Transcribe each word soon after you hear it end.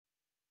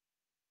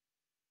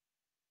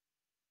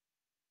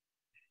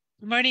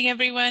Good morning,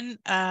 everyone,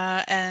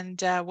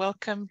 and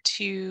welcome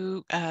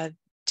to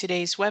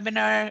today's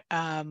webinar.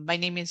 My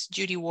name is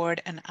Judy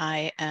Ward, and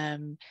I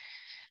am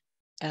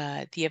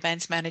the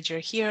events manager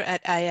here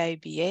at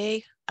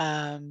IIBA.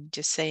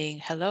 Just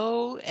saying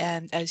hello,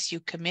 and as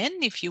you come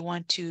in, if you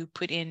want to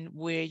put in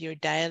where you're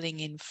dialing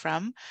in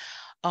from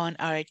on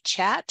our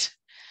chat,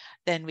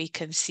 then we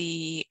can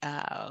see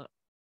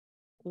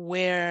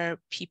where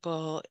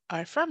people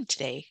are from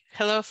today.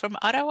 Hello from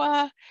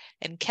Ottawa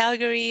and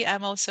Calgary.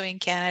 I'm also in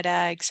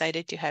Canada.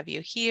 Excited to have you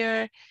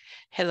here.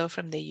 Hello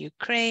from the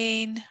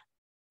Ukraine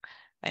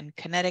and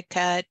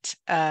Connecticut,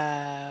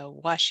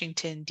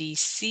 Washington,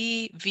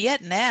 D.C.,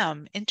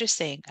 Vietnam.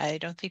 Interesting. I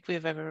don't think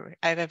I've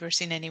ever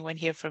seen anyone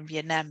here from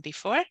Vietnam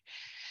before,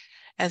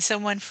 and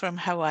someone from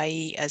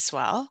Hawaii as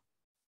well.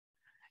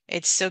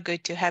 It's so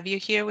good to have you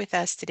here with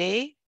us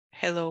today.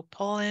 Hello,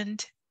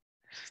 Poland.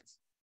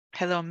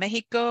 Hello,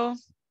 Mexico.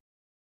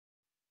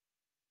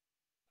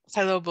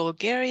 Hello,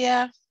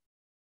 Bulgaria.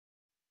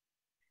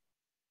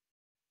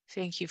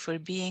 Thank you for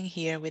being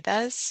here with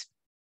us.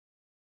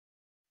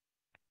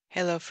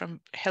 Hello from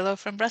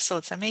Brussels.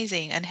 It's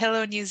amazing. And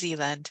hello, New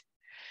Zealand.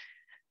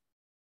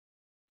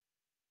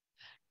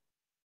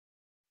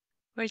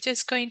 We're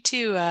just going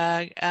to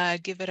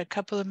give it a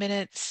couple of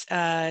minutes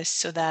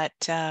so that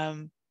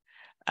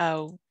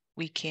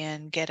we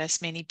can get as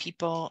many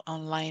people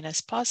online as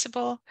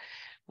possible.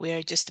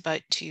 We're just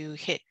about to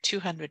hit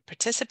 200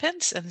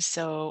 participants, and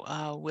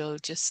so we'll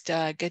just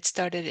get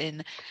started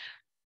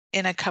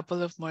in a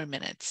couple of more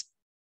minutes.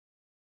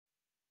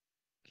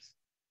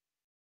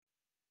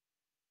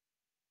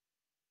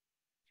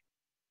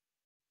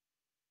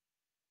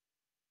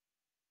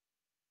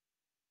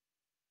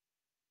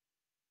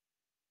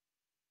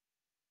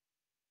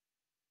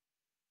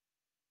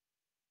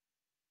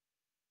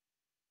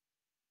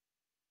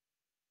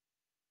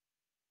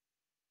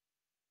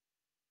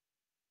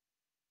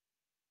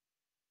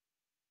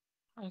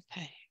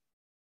 Okay.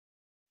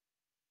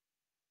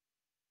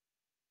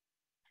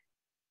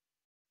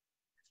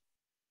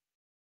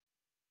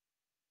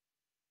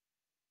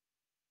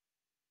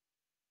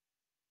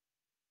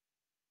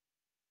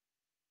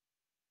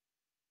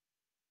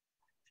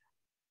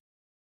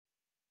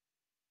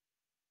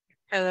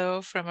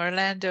 Hello from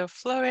Orlando,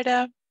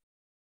 Florida.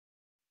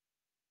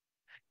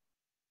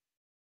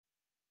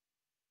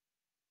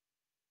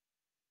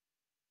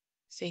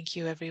 Thank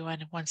you,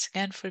 everyone, once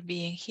again for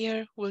being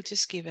here. We'll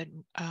just give it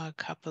a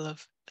couple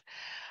of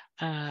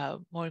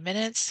more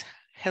minutes.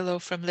 Hello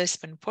from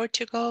Lisbon,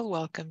 Portugal.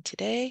 Welcome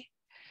today.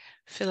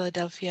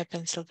 Philadelphia,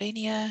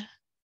 Pennsylvania.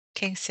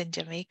 Kingston,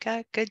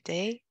 Jamaica. Good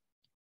day.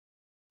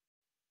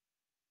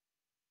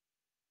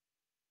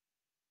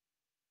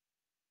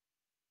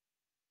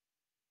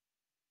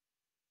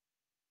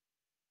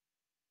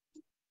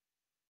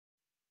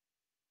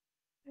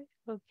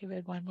 We'll give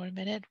it one more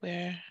minute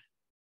where...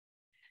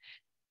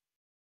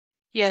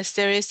 Yes,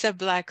 there is a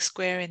black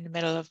square in the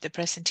middle of the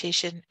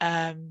presentation.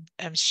 I'm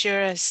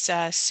sure as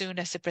soon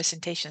as the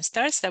presentation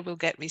starts, that will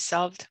get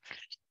resolved.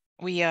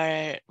 We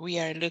are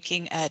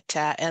looking at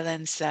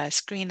Ellen's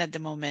screen at the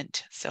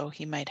moment, so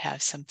he might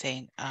have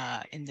something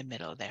in the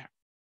middle there.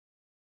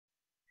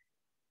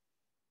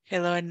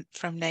 Hello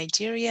from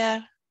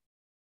Nigeria.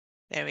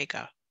 There we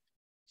go.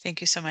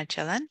 Thank you so much,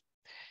 Ellen.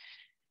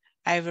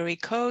 Ivory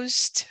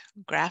Coast,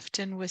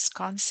 Grafton,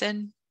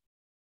 Wisconsin.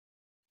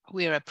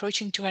 We are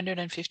approaching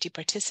 250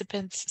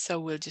 participants, so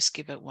we'll just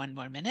give it one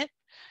more minute.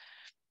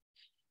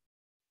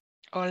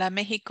 Hola,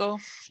 Mexico.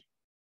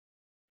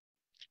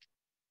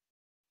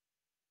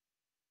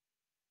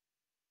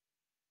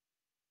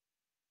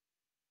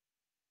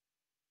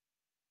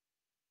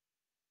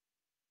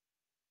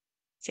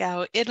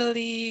 Ciao,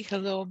 Italy.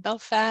 Hello,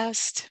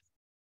 Belfast.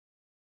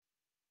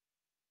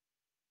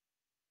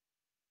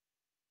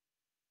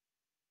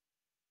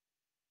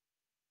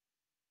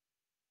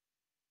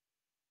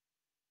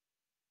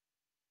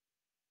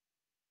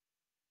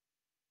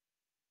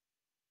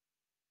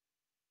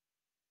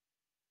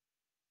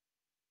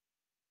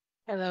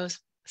 Hello,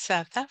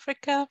 South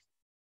Africa.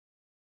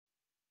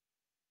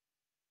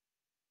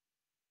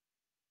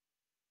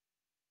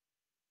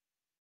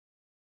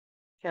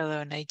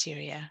 Hello,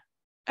 Nigeria.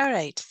 All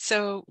right,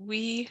 so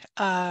we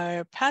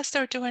are past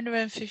our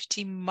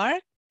 250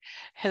 mark.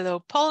 Hello,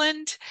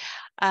 Poland.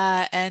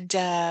 And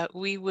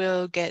we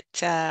will get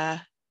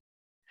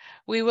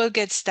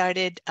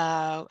started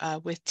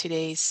with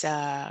today's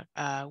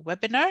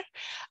webinar.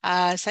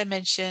 As I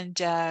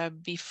mentioned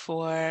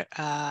before,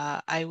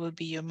 I will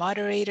be your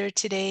moderator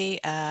today.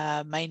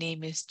 My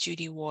name is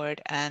Judy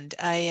Ward, and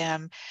I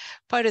am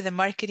part of the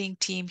marketing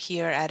team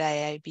here at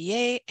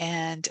IIBA,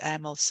 and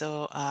I'm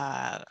also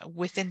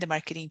within the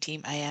marketing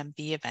team, I am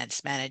the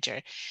events manager.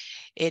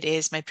 It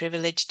is my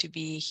privilege to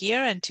be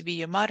here and to be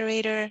your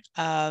moderator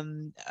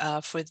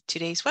for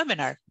today's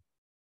webinar.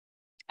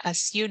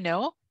 As you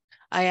know,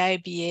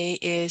 IIBA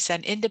is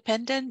an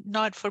independent,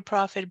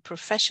 not-for-profit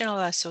professional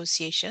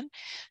association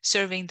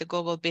serving the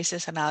global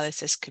business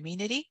analysis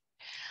community.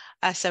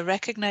 As a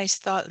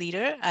recognized thought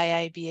leader,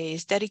 IIBA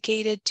is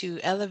dedicated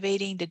to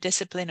elevating the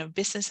discipline of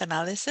business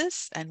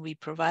analysis, and we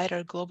provide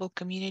our global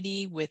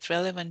community with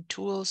relevant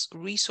tools,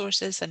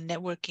 resources, and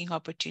networking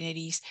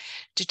opportunities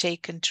to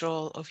take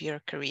control of your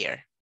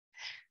career.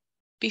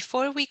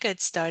 Before we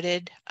get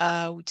started,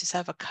 we just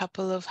have a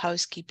couple of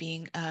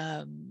housekeeping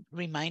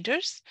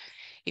reminders.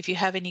 If you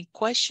have any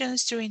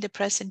questions during the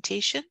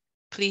presentation,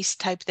 please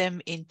type them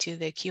into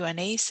the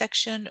Q&A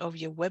section of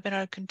your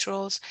webinar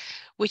controls,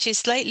 which is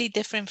slightly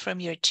different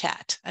from your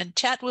chat. And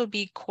chat will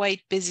be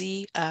quite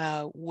busy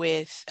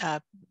with,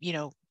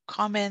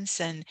 comments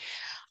and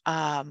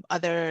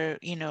other,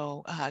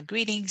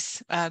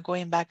 greetings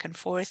going back and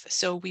forth.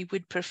 So we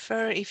would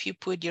prefer if you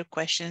put your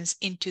questions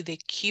into the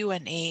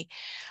Q&A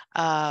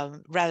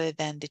rather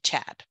than the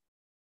chat.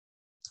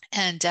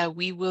 And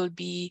we will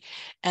be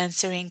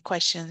answering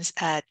questions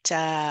at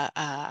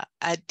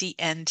the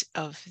end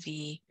of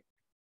the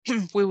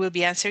we will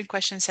be answering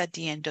questions at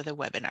the end of the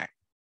webinar.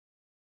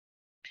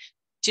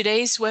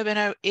 Today's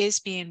webinar is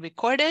being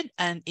recorded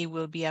and it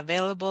will be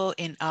available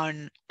in in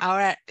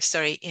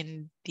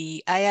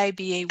the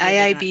IIBA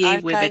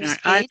webinar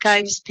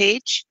archives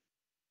page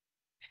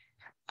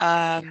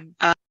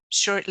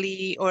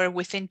shortly or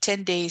within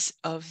 10 days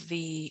of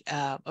the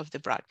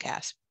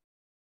broadcast.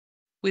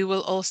 We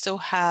will also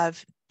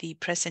have the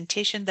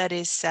presentation that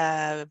is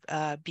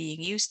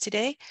being used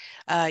today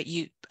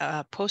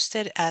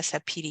posted as a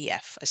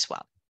PDF as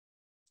well.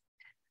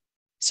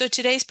 So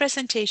today's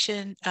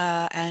presentation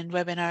and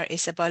webinar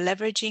is about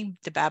leveraging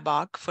the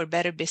BABOK for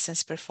better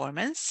business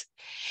performance.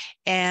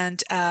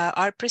 And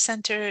our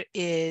presenter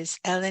is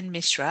Ellen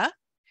Mishra.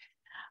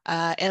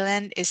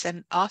 Ellen is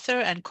an author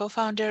and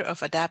co-founder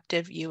of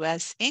Adaptive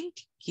US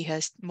Inc. He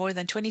has more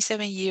than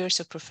 27 years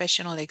of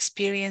professional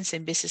experience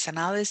in business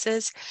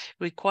analysis,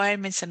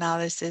 requirements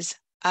analysis,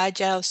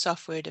 agile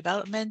software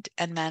development,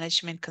 and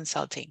management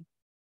consulting.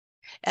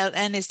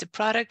 Ellen is the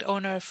product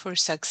owner for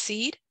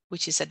Succeed,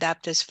 which is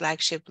Adaptive's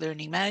flagship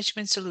learning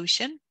management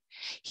solution.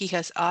 He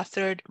has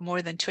authored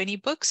more than 20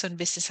 books on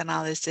business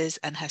analysis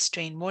and has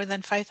trained more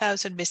than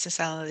 5,000 business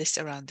analysts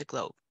around the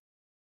globe.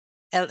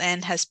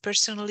 Ellen has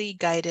personally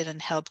guided and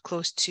helped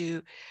close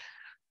to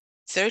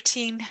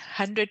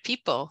 1,300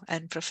 people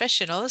and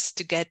professionals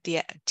to get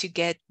the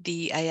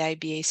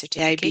IIBA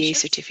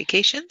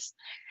certifications.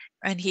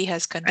 And he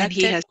has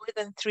conducted more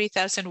than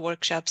 3,000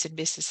 workshops in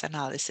business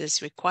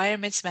analysis,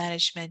 requirements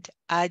management,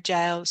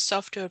 agile,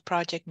 software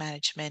project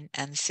management,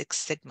 and Six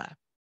Sigma.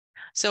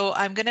 So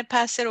I'm going to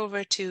pass it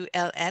over to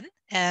Ellen,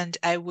 and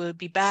I will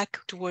be back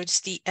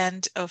towards the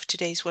end of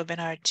today's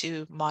webinar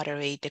to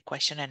moderate the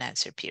question and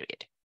answer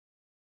period.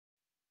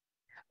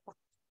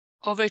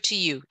 Over to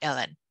you,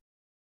 Ellen.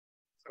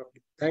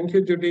 Thank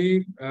you,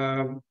 Judy.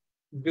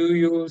 Do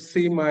you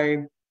see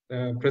my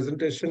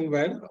presentation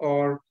well,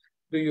 or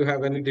do you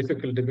have any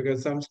difficulty?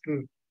 Because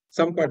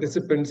some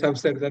participants have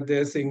said that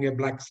they're seeing a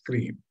black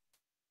screen.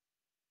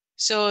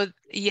 So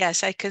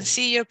yes, I can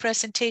see your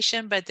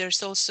presentation, but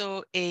there's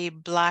also a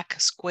black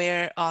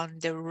square on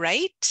the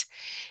right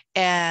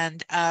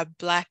and a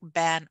black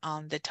band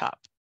on the top.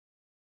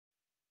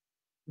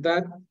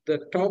 The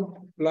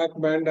top black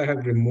band I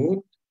have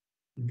removed.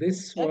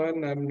 This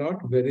one, I'm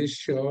not very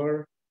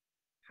sure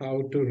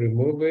how to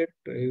remove it.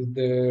 Is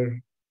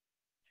there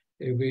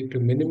a way to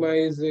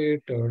minimize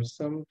it or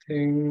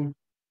something?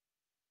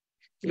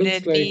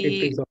 Looks like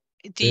it is.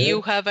 Do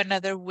you have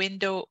another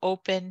window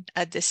open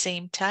at the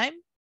same time?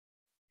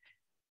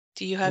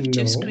 Do you have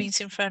two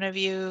screens in front of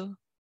you?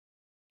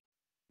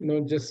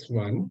 No, just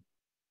one.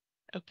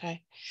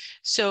 Okay.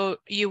 So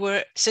you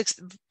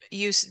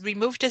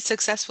removed it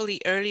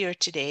successfully earlier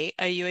today.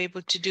 Are you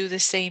able to do the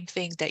same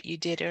thing that you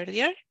did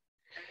earlier?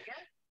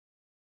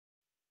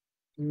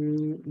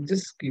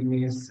 Just give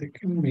me a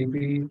second.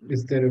 Maybe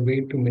is there a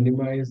way to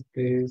minimize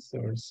this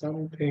or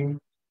something?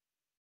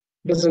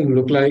 Doesn't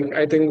look like.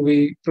 I think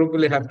we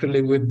probably have to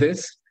live with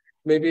this.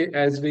 Maybe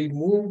as we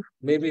move,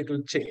 maybe it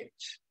will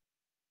change.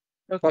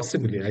 Okay.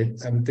 Possibly.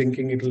 I'm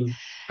thinking it will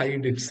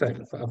hide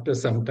itself after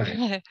some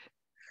time.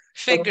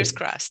 Fingers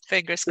crossed.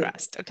 Fingers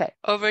crossed. Okay,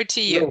 over to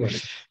you. No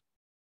worries.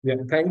 Yeah,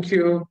 thank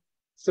you.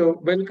 So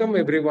welcome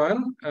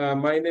everyone.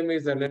 My name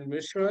is Ellen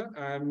Mishra.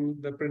 I'm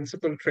the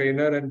principal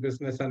trainer and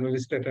business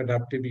analyst at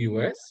Adaptive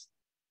US.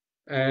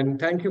 And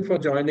thank you for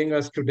joining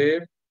us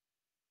today.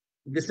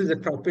 This is a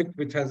topic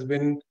which has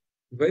been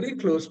very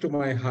close to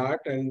my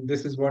heart. And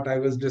this is what I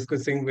was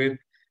discussing with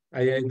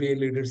IIBA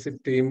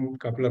leadership team a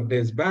couple of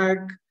days back.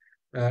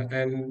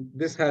 And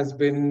this has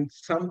been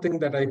something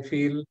that I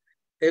feel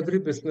every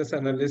business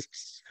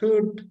analyst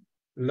should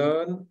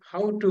learn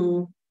how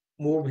to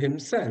move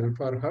himself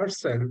or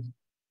herself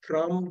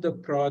from the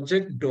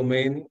project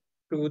domain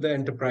to the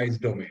enterprise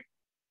domain.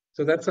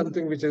 So that's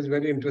something which is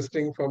very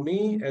interesting for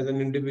me as an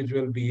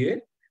individual BA.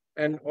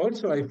 And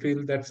also I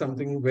feel that's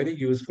something very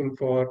useful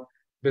for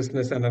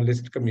business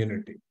analyst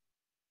community.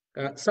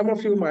 Some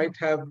of you might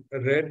have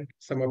read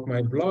some of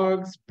my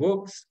blogs,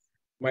 books,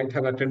 might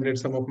have attended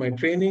some of my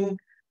training.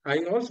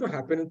 I also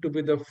happen to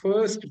be the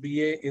first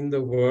BA in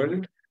the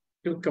world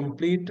to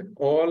complete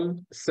all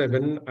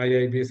 7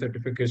 IIBA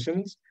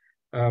certifications,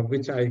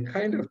 which I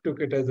kind of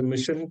took it as a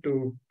mission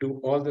to do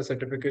all the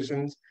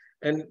certifications.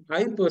 And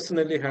I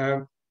personally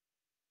have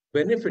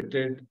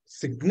benefited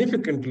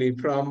significantly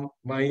from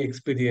my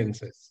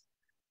experiences.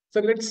 So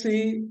let's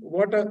see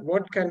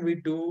what can we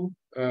do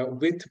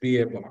with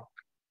BA BOK.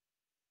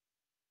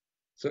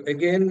 So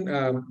again,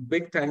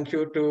 big thank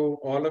you to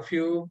all of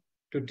you,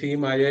 to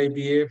Team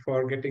IIBA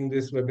for getting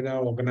this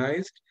webinar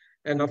organized,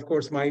 and of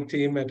course my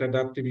team at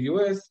Adaptive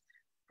US,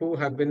 who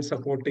have been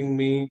supporting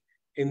me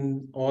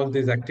in all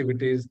these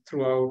activities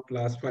throughout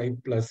last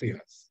 5+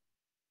 years.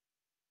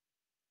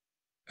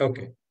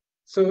 Okay,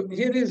 so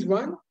here is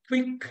one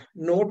quick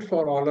note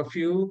for all of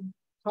you.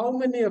 How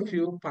many of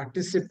you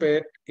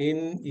participate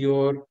in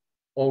your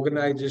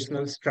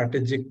organizational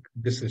strategic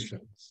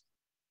decisions?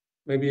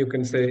 Maybe you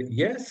can say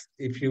yes.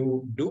 If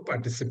you do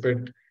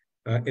participate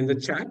in the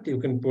chat, you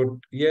can put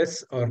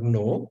yes or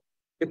no,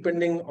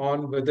 depending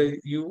on whether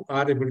you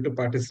are able to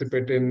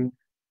participate in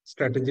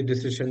strategy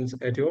decisions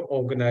at your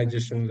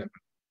organization level.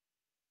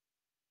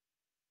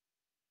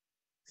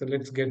 So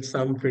let's get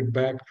some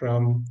feedback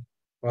from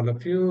all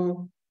of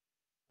you.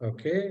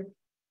 Okay.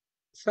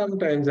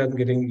 Sometimes I'm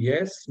getting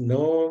yes,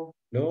 no,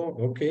 no.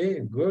 Okay,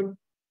 good.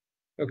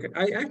 Okay.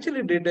 I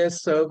actually did a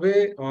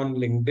survey on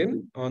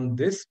LinkedIn on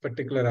this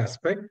particular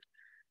aspect.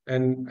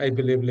 And I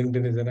believe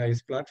LinkedIn is a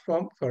nice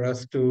platform for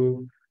us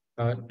to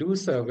do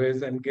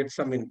surveys and get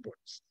some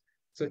inputs.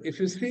 So if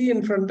you see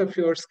in front of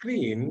your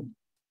screen,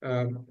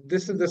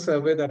 this is the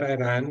survey that I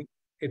ran.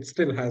 It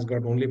still has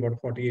got only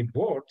about 48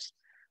 votes.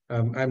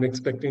 I'm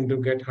expecting to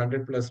get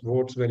 100+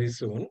 votes very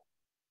soon.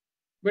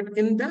 But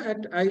in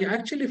that, I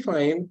actually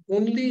find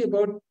only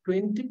about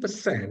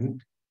 20%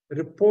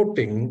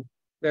 reporting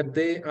that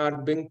they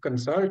are being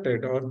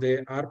consulted or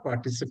they are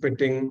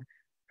participating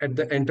at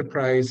the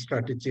enterprise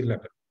strategy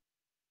level,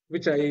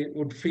 which I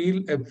would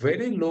feel a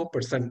very low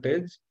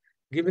percentage,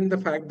 given the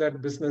fact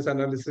that business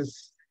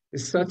analysis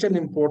is such an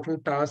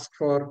important task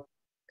for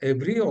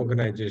every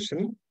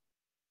organization.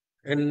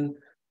 And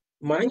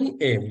my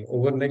aim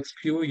over the next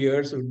few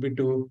years would be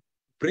to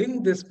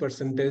bring this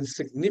percentage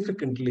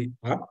significantly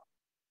up.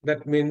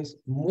 That means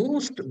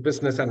most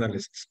business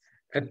analysts,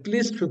 at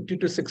least 50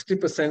 to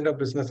 60% of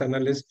business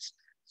analysts,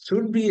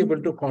 should be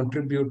able to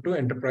contribute to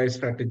enterprise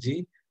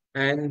strategy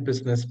and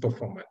business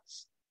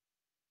performance.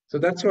 So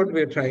that's what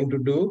we're trying to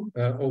do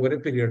over a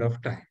period of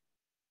time.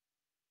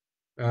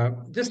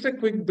 Just a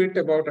quick bit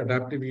about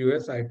Adaptive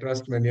US. I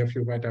trust many of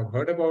you might have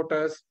heard about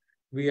us.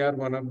 We are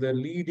one of the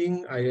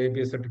leading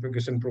IIBA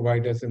certification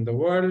providers in the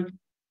world.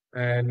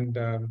 And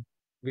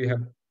we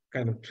have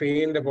kind of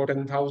trained about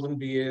 10,000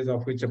 BAs,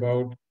 of which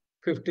about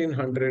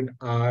 1,500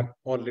 are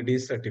already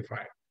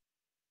certified.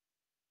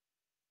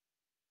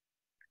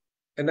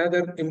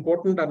 Another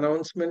important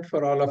announcement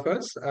for all of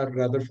us, or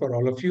rather for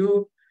all of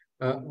you,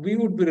 we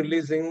would be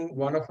releasing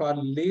one of our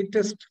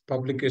latest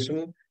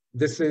publication.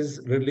 This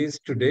is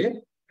released today,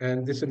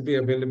 and this will be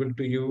available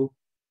to you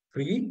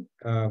free,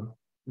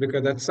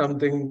 because that's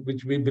something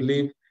which we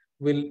believe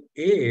will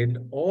aid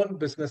all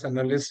business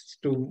analysts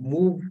to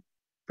move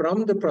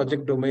from the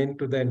project domain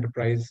to the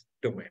enterprise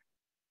domain.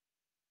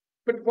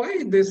 But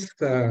why this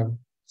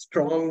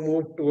strong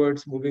move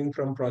towards moving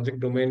from project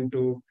domain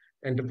to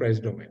enterprise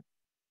domain?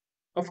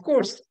 Of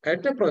course,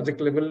 at a project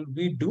level,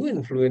 we do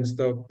influence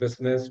the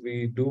business,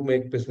 we do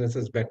make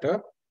businesses better,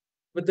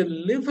 but the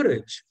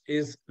leverage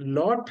is a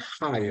lot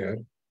higher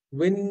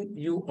when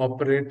you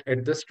operate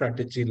at the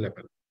strategy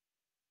level.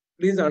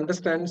 Please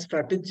understand,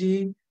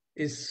 strategy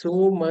is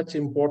so much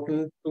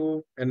important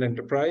to an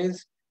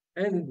enterprise,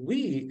 and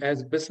we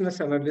as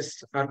business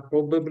analysts are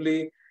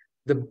probably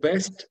the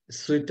best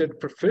suited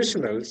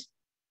professionals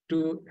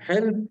to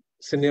help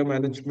senior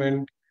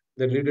management,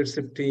 the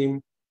leadership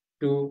team,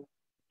 to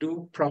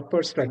do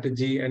proper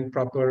strategy and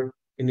proper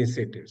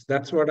initiatives.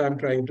 That's what I'm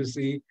trying to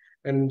see,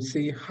 and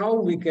see how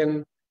we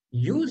can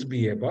use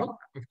BA BOK.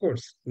 Of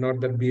course,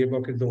 not that BA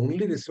BOK is the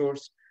only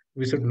resource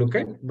we should look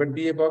at, but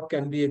BA BOK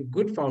can be a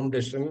good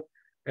foundation.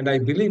 And I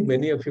believe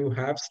many of you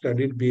have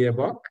studied BA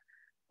BOK,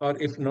 or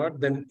if not,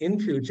 then in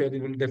future,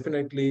 you will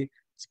definitely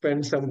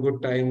spend some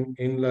good time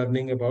in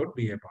learning about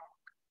BA BOK.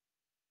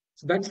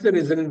 So that's the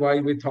reason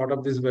why we thought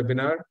of this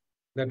webinar,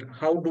 that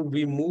how do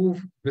we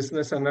move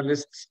business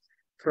analysts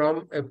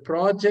from a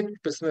project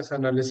business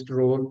analyst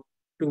role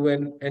to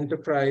an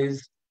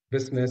enterprise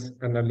business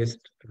analyst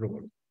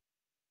role.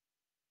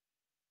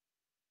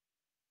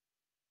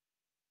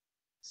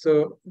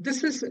 So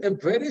this is a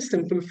very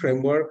simple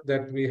framework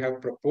that we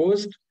have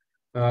proposed,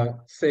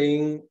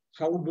 saying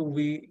how do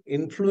we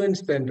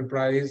influence the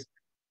enterprise,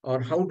 or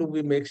how do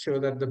we make sure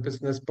that the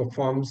business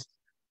performs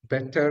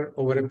better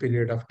over a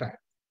period of time.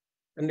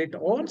 And it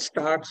all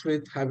starts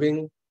with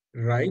having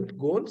right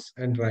goals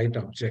and right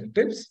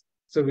objectives.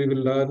 So we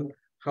will learn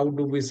how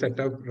do we set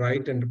up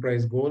right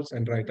enterprise goals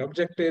and right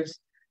objectives.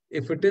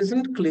 If it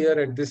isn't clear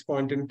at this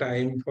point in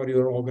time for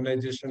your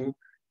organization,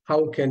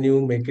 how can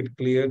you make it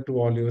clear to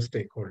all your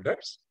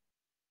stakeholders?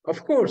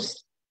 Of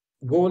course,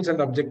 goals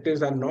and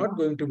objectives are not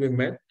going to be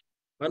met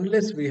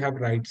unless we have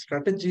right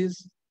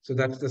strategies. So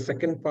that's the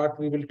second part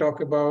we will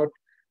talk about.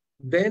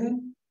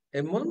 Then,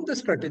 among the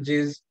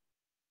strategies,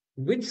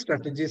 which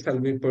strategies shall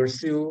we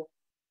pursue?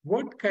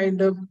 What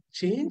kind of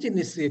change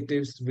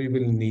initiatives we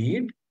will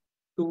need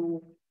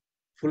to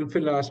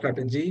fulfill our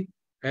strategy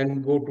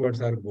and go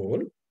towards our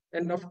goal?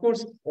 And of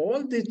course,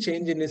 all these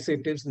change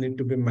initiatives need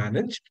to be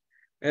managed.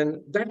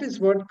 And that is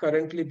what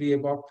currently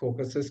BABOK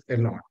focuses a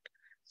lot.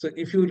 So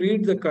if you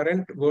read the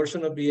current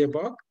version of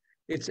BABOK,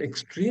 it's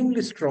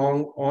extremely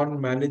strong on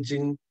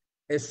managing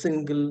a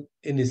single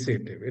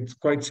initiative. It's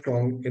quite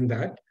strong in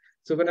that.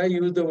 So when I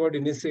use the word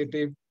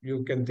initiative,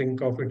 you can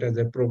think of it as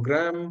a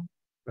program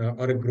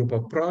or a group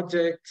of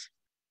projects.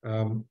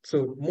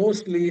 So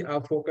mostly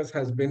our focus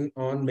has been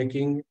on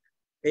making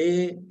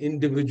a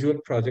individual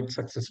project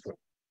successful.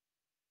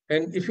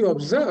 And if you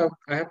observe,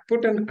 I have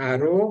put an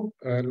arrow,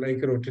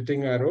 like a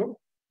rotating arrow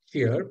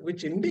here,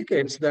 which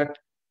indicates that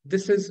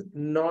this is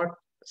not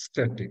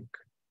static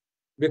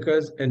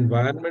because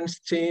environments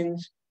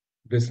change,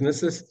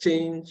 businesses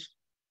change,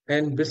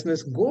 and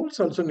business goals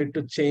also need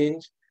to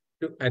change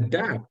to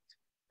adapt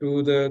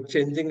to the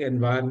changing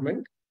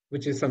environment,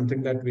 which is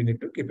something that we need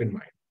to keep in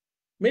mind.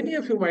 Many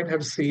of you might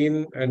have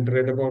seen and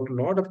read about a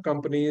lot of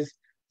companies.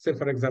 Say,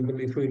 for example,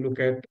 if we look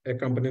at a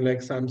company like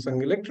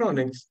Samsung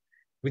Electronics,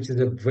 which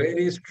is a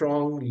very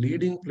strong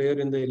leading player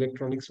in the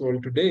electronics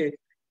world today,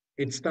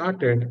 it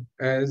started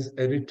as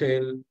a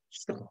retail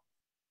shop.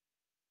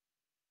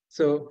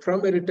 So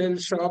from a retail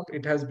shop,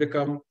 it has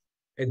become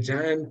a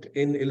giant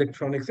in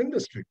electronics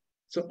industry.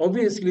 So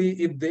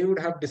obviously, if they would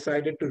have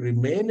decided to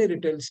remain a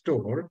retail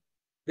store,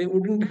 they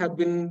wouldn't have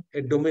been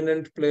a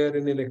dominant player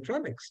in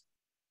electronics.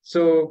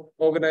 So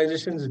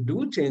organizations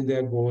do change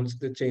their goals,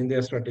 they change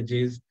their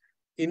strategies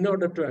in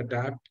order to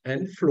adapt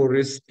and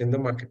flourish in the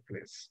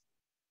marketplace.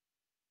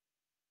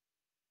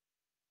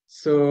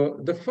 So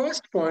the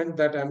first point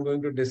that I'm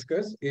going to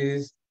discuss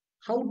is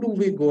how do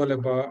we go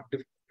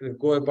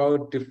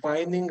about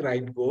defining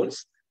right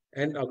goals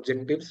and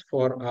objectives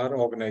for our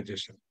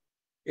organization.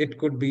 It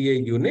could be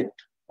a unit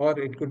or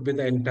it could be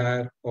the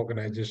entire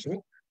organization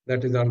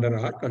that is under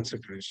our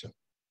consideration.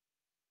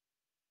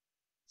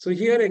 So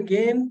here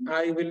again,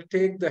 I will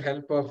take the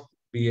help of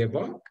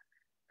BABOK,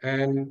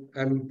 and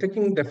I'm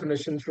taking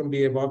definitions from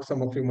BABOK.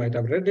 Some of you might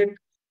have read it.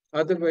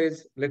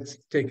 Otherwise, let's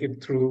take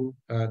it through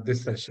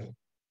this session.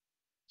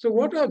 So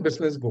what are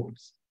business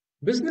goals?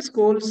 Business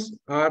goals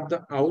are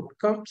the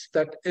outcomes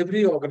that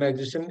every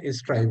organization is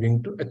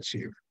striving to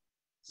achieve.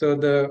 So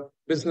the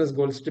business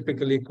goals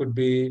typically could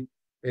be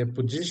a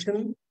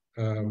position,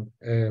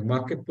 a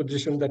market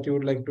position that you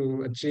would like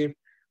to achieve,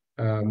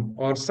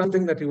 or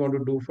something that you want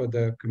to do for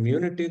the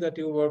community that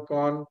you work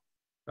on.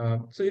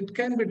 So it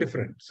can be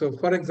different. So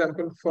for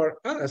example, for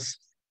us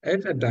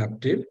at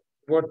Adaptive,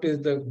 what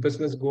is the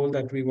business goal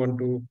that we want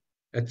to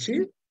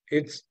achieve?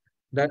 It's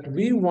that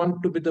we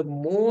want to be the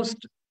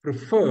most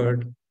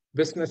preferred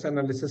business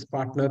analysis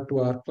partner to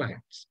our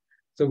clients.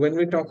 So when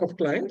we talk of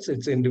clients,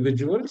 it's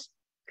individuals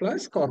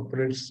plus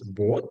corporates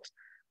both,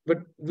 but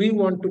we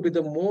want to be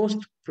the most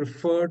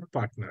preferred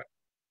partner.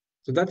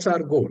 So that's our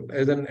goal.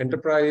 As an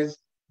enterprise,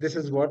 this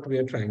is what we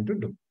are trying to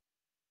do.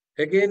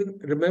 Again,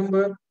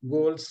 remember,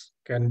 goals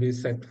can be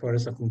set for a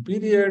certain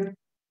period,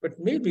 but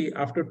maybe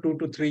after 2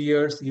 to 3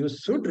 years, you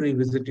should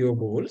revisit your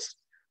goals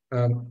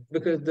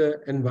because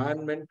the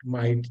environment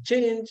might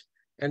change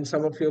and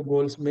some of your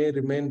goals may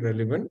remain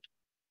relevant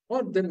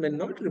or they may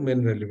not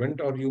remain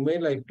relevant, or you may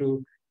like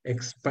to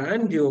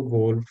expand your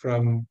goal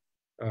from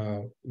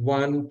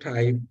one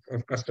type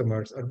of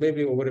customers, or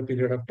maybe over a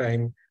period of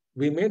time,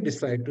 we may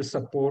decide to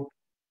support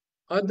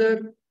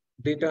other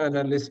data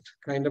analyst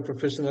kind of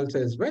professionals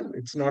as well.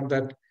 It's not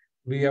that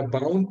we are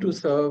bound to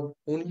serve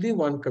only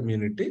one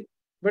community,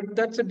 but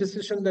that's a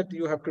decision that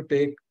you have to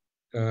take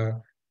uh,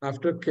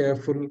 after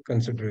careful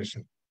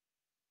consideration.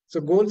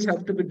 So goals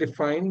have to be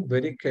defined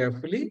very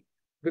carefully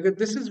because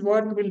this is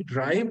what will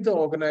drive the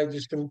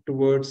organization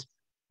towards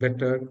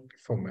better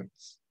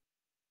performance.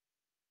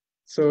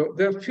 So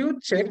there are a few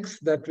checks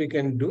that we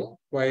can do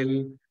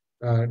while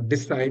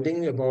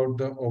deciding about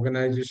the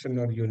organization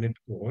or unit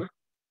goal.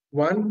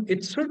 One,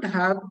 it should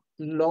have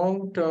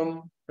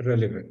long-term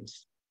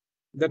relevance.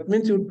 That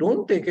means you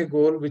don't take a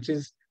goal which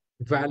is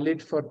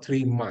valid for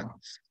 3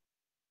 months.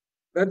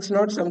 That's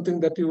not something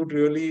that you would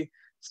really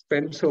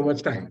spend so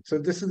much time. So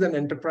this is an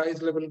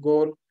enterprise level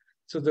goal.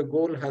 So the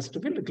goal has to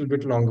be a little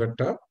bit longer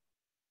term.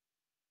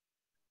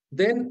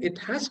 Then it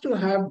has to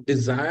have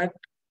desired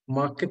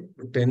market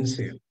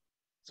potential.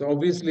 So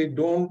obviously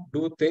don't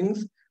do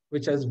things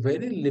which has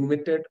very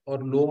limited or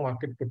low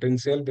market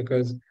potential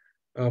because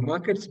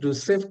markets do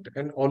shift,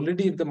 and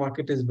already if the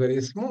market is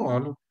very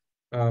small,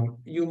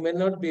 you may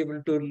not be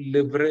able to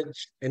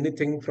leverage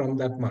anything from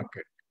that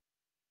market.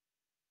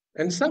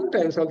 And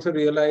sometimes also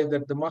realize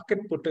that the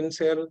market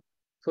potential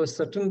for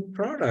certain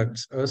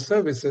products or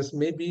services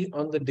may be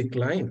on the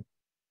decline.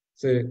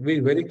 So we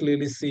very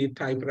clearly see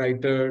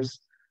typewriters,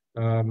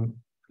 um,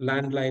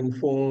 landline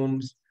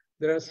phones.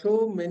 There are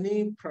so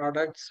many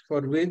products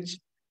for which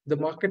the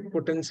market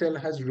potential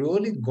has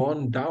really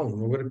gone down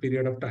over a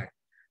period of time.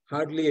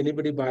 Hardly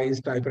anybody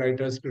buys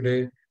typewriters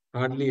today,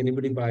 hardly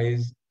anybody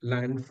buys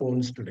land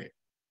phones today.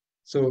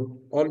 So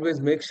always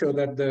make sure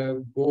that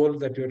the goal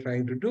that you're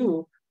trying to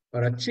do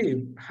or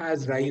achieve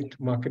has right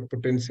market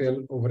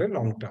potential over a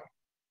long term.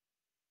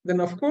 Then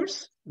of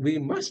course we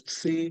must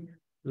see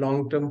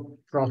long-term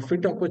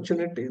profit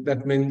opportunity.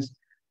 That means,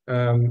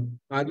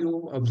 are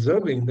you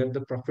observing that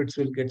the profits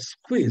will get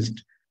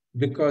squeezed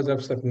because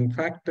of certain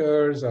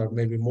factors or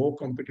maybe more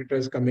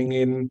competitors coming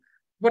in,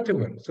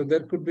 whatever. So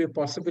there could be a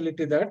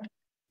possibility that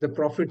the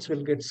profits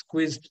will get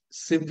squeezed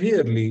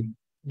severely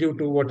due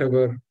to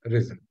whatever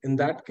reason. In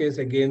that case,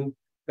 again,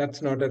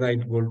 that's not a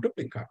right goal to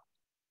pick up.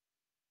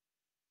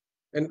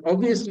 And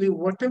obviously,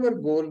 whatever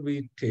goal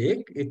we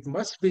take, it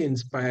must be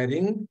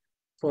inspiring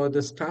for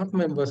the staff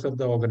members of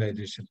the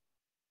organization,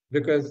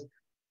 because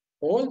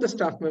all the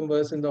staff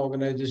members in the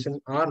organization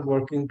are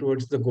working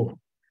towards the goal.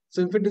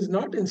 So if it is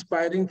not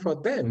inspiring for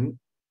them,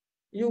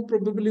 you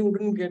probably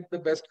wouldn't get the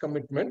best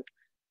commitment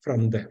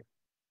from them.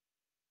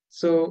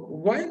 So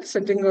while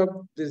setting up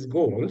these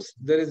goals,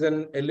 there is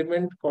an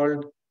element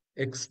called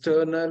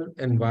external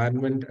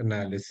environment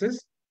analysis,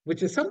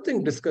 which is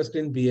something discussed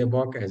in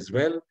BABOK as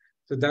well.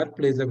 So that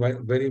plays a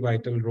very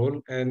vital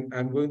role. And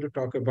I'm going to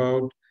talk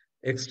about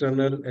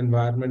external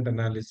environment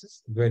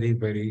analysis very,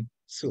 very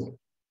soon.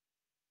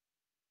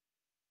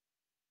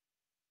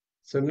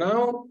 So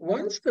now,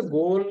 once the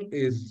goal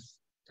is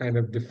kind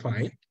of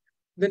defined,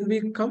 then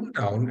we come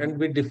down and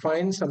we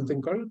define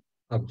something called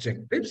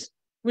objectives,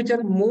 which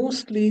are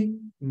mostly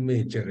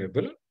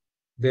measurable.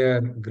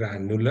 They're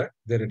granular,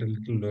 they're at a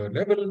little lower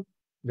level,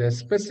 they're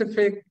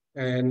specific,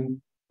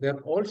 and they're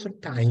also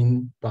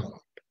time bound.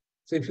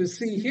 So if you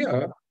see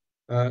here,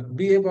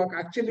 BABOK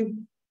actually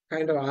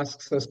kind of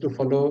asks us to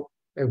follow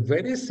a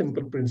very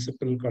simple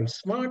principle called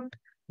SMART,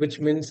 which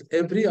means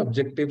every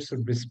objective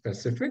should be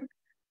specific,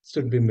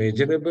 should be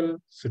measurable,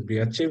 should be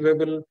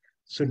achievable,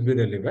 should be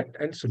relevant,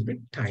 and should be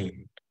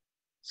timed.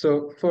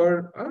 So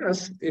for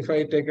us, if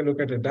I take a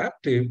look at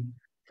Adaptive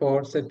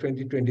for say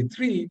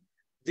 2023,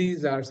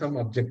 these are some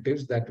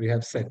objectives that we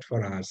have set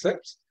for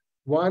ourselves.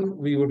 One,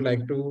 we would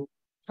like to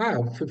have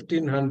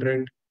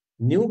 1,500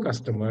 new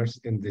customers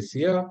in this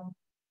year,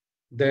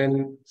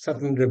 then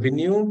certain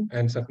revenue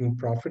and certain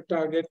profit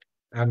target.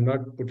 I'm not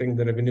putting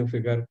the revenue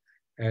figure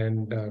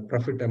and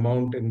profit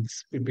amount in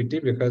this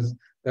PPT because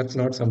that's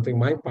not something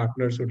my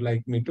partners would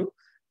like me to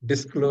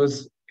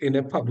disclose in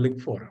a public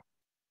forum.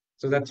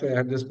 So that's why I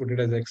have just put it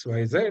as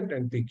XYZ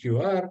and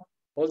PQR,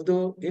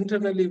 although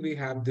internally we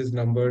have these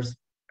numbers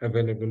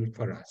available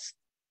for us.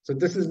 So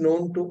this is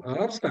known to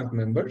our staff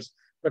members,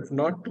 but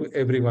not to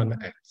everyone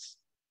else.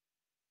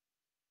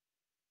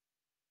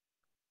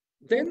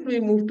 Then we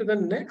move to the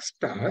next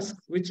task,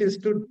 which is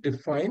to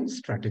define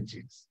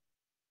strategies.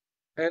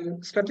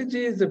 And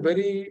strategy is a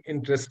very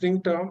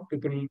interesting term.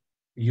 People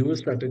use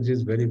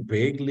strategies very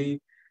vaguely.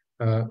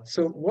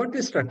 So what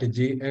is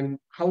strategy and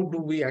how do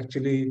we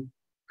actually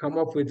come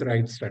up with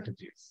right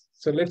strategies?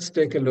 So let's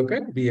take a look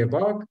at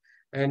BABOK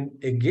and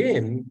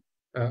again,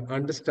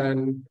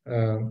 understand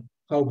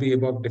how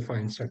BABOK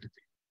defines strategy.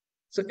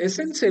 So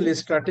essentially,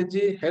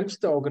 strategy helps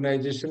the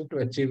organization to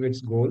achieve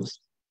its goals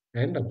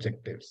and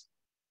objectives.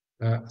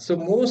 So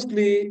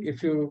mostly,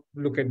 if you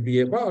look at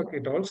BABOK,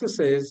 it also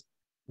says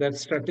that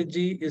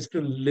strategy is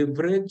to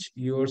leverage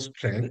your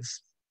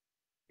strengths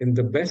in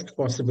the best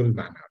possible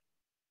manner.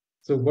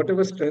 So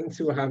whatever strengths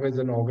you have as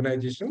an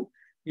organization,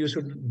 you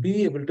should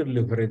be able to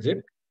leverage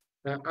it.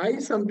 I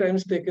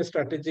sometimes take a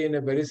strategy in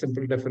a very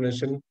simple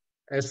definition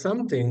as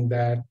something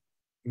that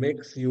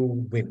makes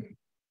you win.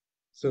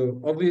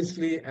 So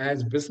obviously,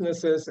 as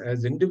businesses,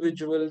 as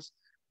individuals,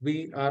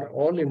 we are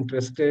all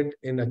interested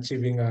in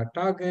achieving our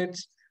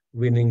targets,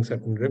 winning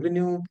certain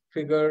revenue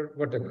figure,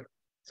 whatever.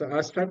 So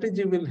our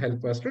strategy will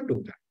help us to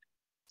do that.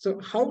 So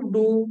how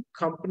do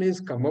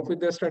companies come up with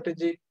their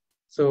strategy?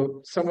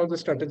 So some of the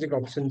strategic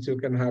options you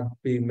can have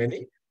be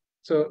many.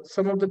 So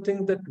some of the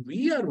things that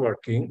we are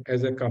working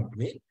as a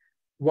company,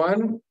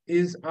 one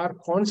is our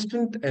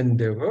constant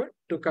endeavor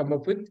to come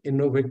up with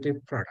innovative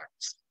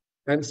products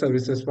and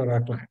services for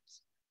our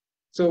clients.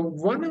 So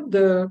one of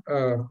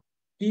the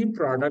key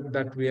product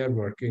that we are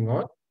working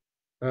on,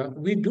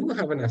 we do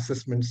have an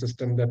assessment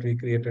system that we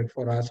created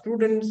for our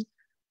students.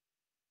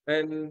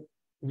 And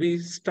we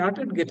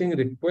started getting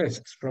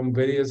requests from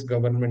various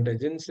government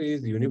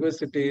agencies,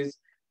 universities,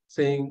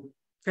 saying,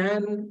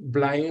 can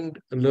blind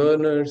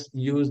learners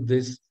use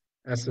this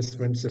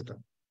assessment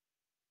system?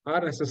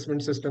 Our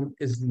assessment system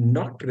is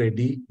not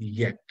ready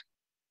yet.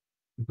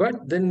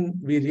 But then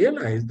we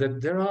realized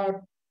that there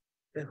are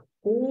a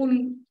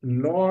whole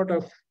lot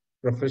of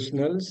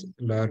professionals,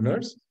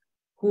 learners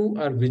who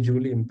are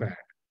visually impaired.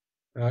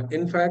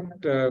 In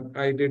fact,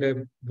 I did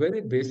a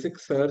very basic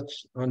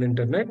search on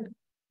internet,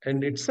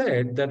 and it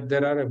said that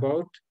there are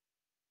about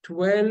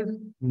 12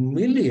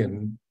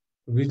 million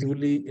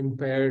visually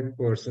impaired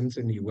persons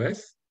in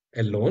US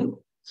alone.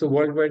 So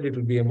worldwide, it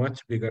will be a much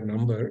bigger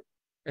number.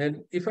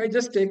 And if I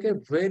just take a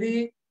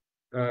very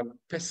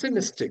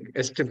pessimistic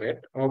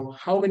estimate of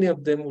how many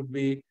of them would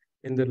be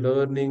in the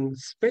learning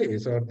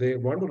space or they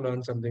want to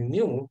learn something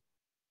new,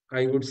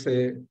 I would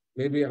say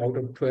maybe out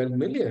of 12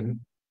 million,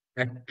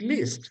 at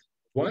least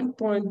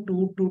 1.2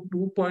 to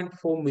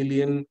 2.4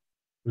 million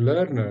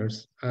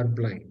learners are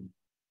blind.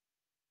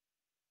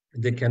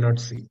 They cannot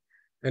see.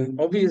 And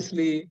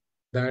obviously,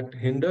 that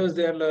hinders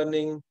their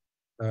learning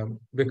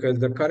because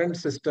the current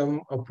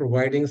system of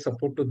providing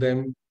support to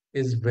them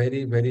is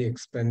very, very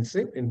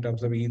expensive in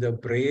terms of either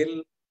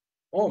braille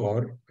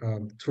or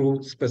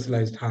through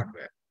specialized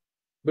hardware.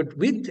 But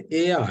with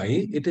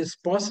AI, it is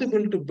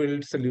possible to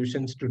build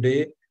solutions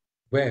today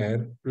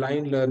where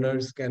blind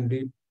learners can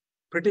be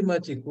pretty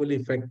much equally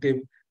effective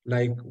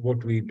like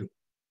what we do.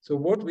 So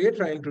what we are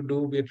trying to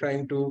do, we are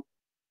trying to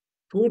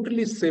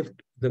totally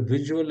shift the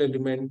visual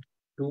element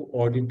to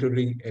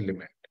auditory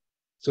element.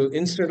 So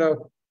instead of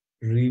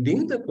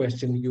reading the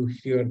question, you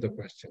hear the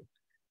question.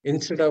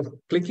 Instead of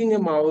clicking a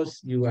mouse,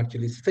 you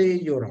actually say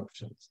your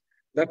options.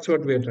 That's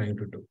what we are trying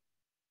to do.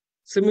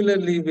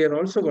 Similarly, we are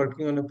also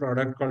working on a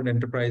product called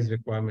Enterprise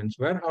Requirements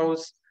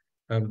Warehouse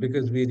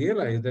because we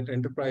realize that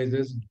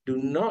enterprises do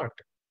not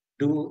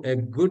do a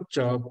good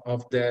job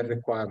of their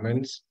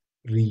requirements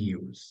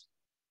reuse.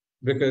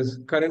 Because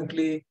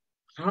currently,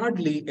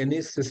 hardly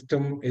any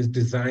system is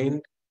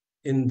designed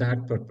in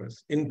that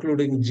purpose,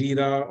 including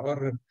Jira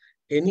or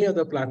any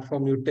other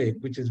platform you take,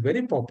 which is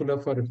very popular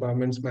for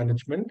requirements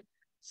management.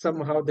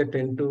 Somehow they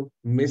tend to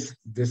miss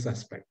this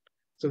aspect.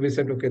 So we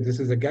said, okay, this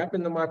is a gap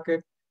in the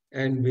market,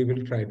 and we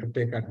will try to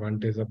take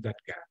advantage of that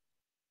gap.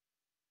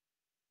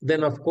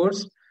 Then, of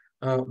course,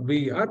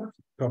 we are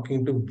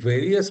talking to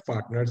various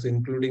partners,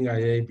 including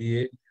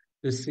IIBA,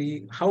 to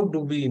see how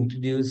do we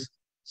introduce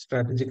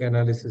strategic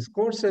analysis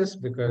courses,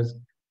 because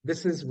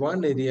this is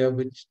one area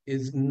which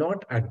is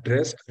not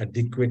addressed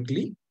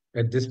adequately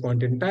at this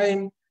point in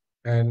time.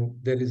 And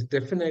there is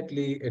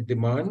definitely a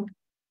demand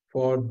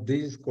for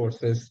these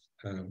courses.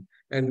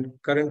 And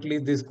currently,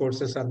 these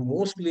courses are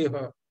mostly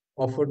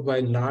offered by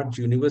large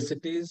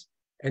universities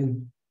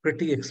and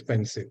pretty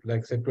expensive,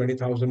 like say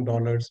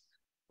 $20,000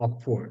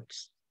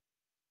 upwards.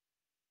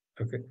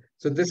 Okay,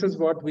 so this is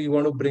what we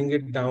want to bring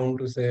it down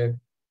to, say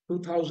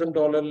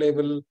 $2,000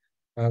 level,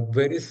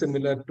 very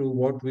similar to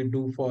what we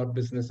do for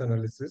business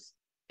analysis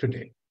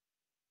today.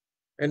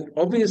 And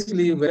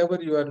obviously, wherever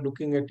you are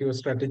looking at your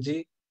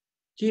strategy,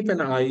 keep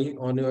an eye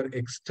on your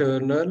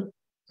external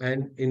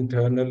and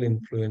internal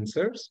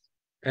influencers.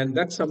 And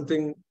that's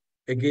something,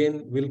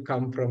 again, will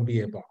come from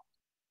BABOK.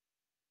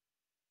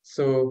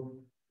 So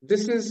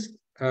this is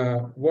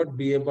what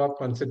BABOK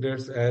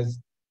considers as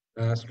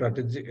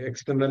strategic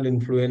external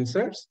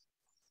influencers.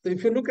 So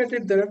if you look at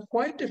it, there are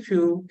quite a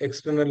few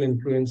external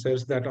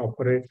influencers that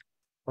operate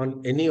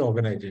on any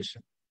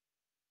organization,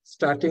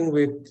 starting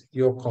with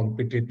your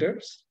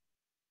competitors.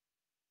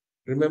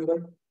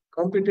 Remember,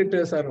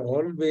 competitors are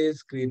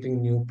always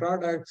creating new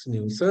products,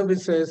 new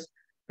services,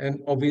 and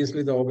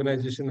obviously the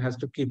organization has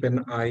to keep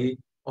an eye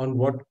on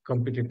what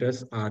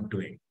competitors are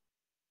doing.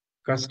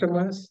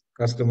 Customers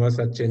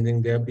are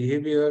changing their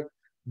behavior,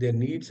 their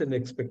needs and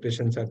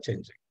expectations are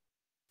changing.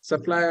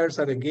 Suppliers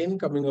are again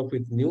coming up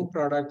with new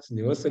products,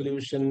 newer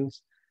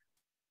solutions.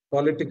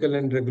 Political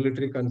and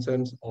regulatory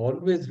concerns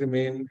always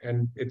remain,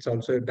 and it's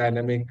also a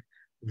dynamic,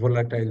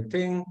 volatile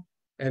thing.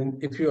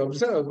 And if you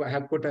observe, I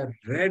have put a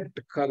red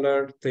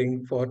colored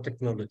thing for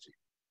technology,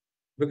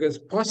 because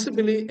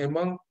possibly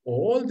among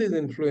all these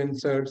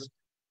influencers,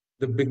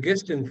 the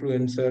biggest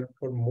influencer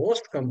for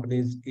most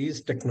companies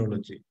is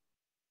technology.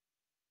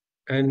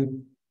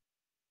 And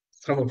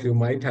some of you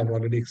might have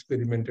already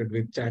experimented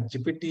with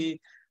ChatGPT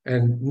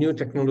and new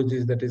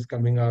technologies that is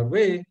coming our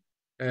way.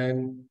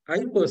 And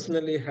I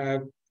personally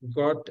have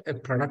got a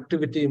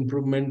productivity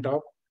improvement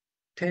of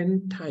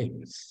 10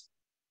 times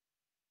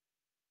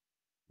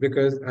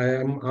because I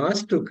am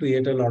asked to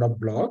create a lot of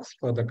blogs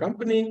for the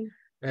company.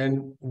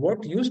 And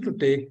what used to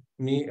take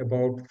me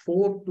about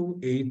 4 to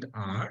 8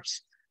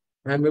 hours,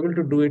 I'm able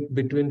to do it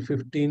between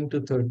 15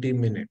 to 30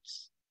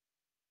 minutes.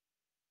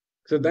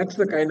 So that's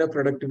the kind of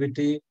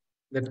productivity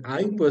that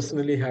I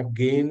personally have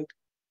gained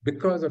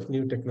because of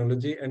new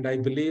technology. And I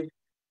believe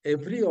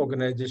every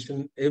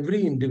organization,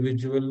 every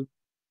individual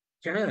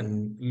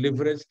can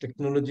leverage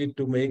technology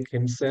to make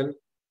himself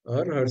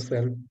or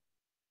herself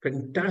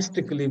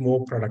fantastically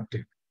more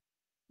productive.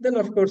 Then,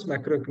 of course,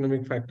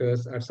 macroeconomic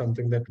factors are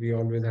something that we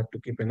always have to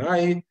keep an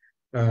eye.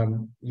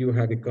 You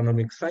have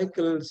economic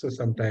cycles, so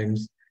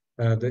sometimes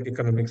the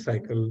economic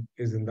cycle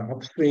is in the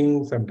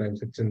upswing,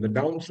 sometimes it's in the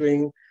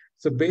downswing.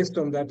 So based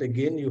on that,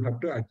 again, you have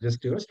to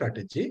adjust your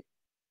strategy.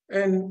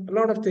 And a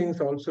lot of things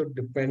also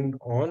depend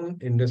on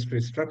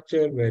industry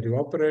structure, where you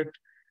operate.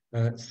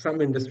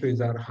 Some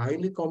industries are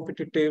highly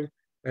competitive,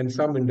 and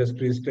some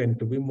industries tend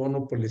to be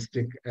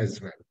monopolistic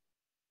as well.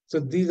 So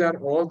these are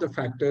all the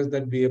factors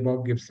that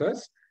BABOK gives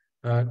us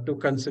to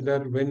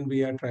consider when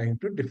we are trying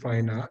to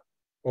define our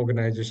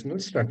organizational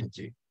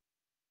strategy.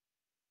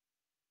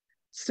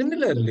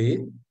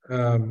 Similarly,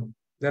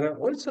 there are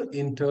also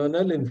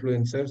internal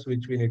influencers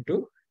which we need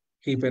to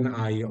keep an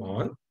eye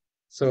on.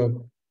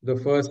 So The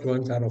first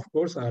ones are, of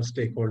course, our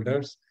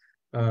stakeholders,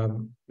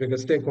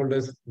 because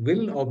stakeholders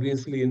will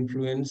obviously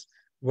influence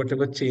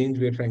whatever change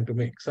we are trying to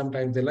make.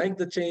 Sometimes they like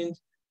the change,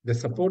 they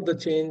support the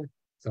change.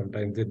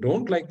 Sometimes they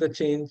don't like the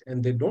change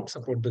and they don't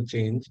support the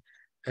change.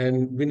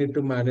 And we need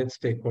to manage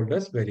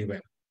stakeholders very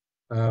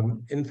well.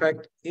 In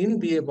fact, in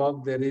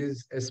BABOK, there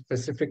is a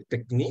specific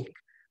technique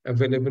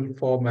available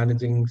for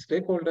managing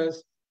stakeholders.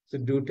 So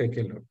do take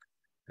a look.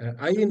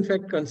 I, in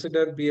fact,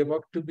 consider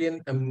BABOK to be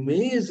an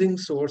amazing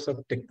source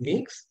of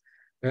techniques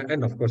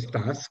and, of course,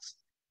 tasks.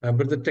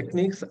 But the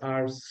techniques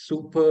are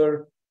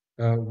super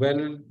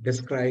well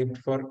described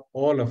for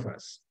all of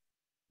us.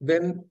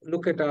 Then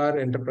look at our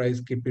enterprise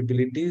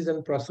capabilities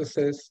and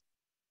processes,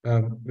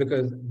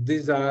 because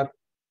these are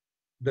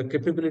the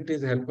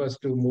capabilities help us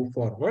to move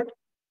forward,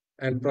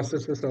 and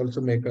processes also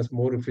make us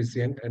more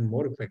efficient and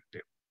more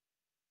effective.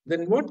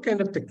 Then what kind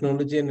of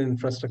technology and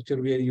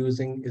infrastructure we are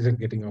using? Is it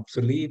getting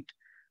obsolete?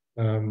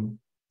 Um,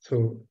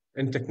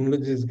 and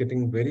technology is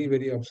getting very,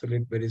 very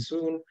obsolete very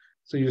soon.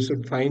 So you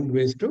should find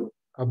ways to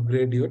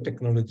upgrade your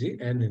technology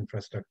and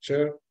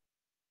infrastructure.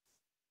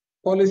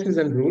 Policies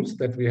and rules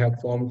that we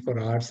have formed for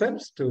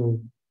ourselves to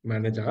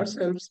manage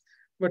ourselves,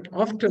 but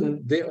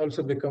often they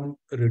also become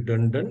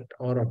redundant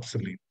or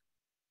obsolete.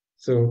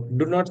 So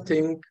do not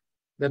think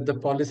that the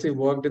policy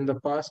worked in the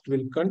past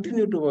will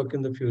continue to work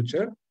in the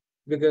future,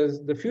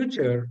 because the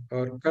future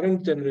or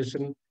current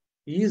generation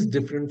is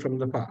different from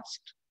the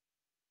past.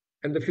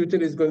 And the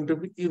future is going to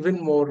be even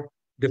more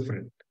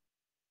different.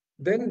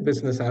 Then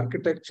business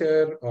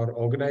architecture or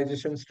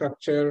organization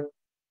structure,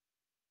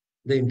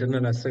 the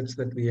internal assets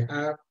that we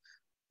have,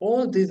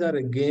 all these are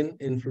again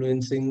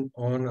influencing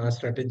on our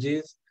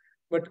strategies.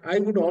 But I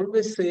would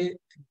always say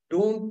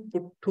don't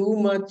put too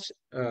much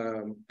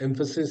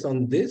emphasis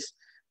on this,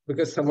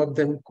 because some of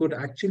them could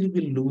actually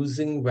be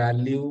losing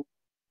value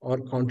or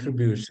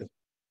contribution.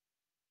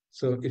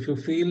 So if you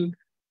feel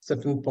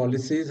certain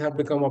policies have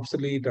become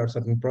obsolete or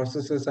certain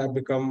processes have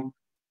become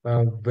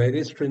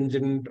very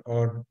stringent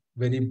or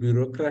very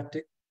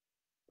bureaucratic,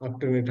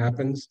 often it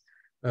happens.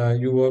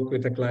 You work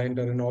with a client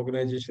or an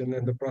organization,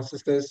 and the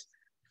processes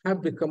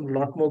have become a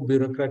lot more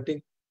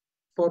bureaucratic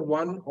for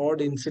one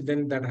odd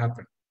incident that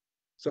happened.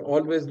 So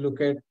always look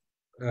at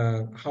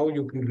how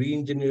you can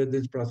re-engineer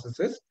these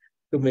processes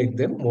to make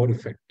them more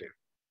effective.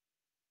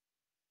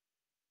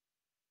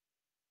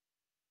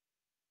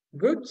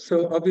 Good.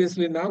 So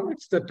obviously now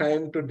it's the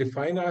time to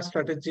define our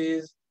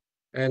strategies.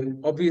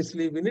 And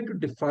obviously we need to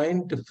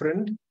define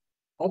different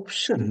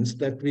options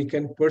that we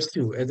can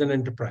pursue as an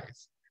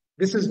enterprise.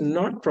 This is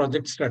not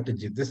project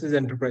strategy. This is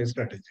enterprise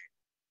strategy.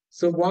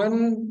 So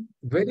one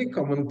very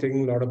common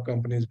thing a lot of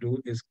companies do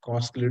is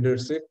cost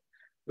leadership,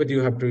 but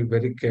you have to be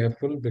very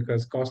careful,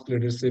 because cost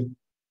leadership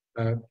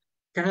uh,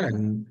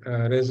 can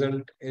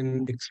result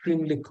in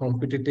extremely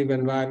competitive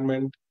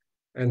environment,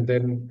 and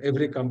then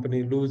every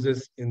company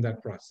loses in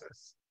that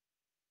process.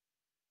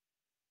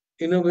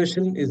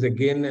 Innovation is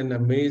again an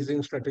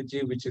amazing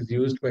strategy which is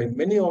used by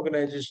many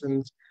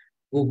organizations,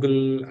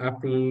 Google,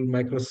 Apple,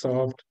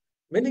 Microsoft.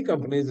 Many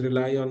companies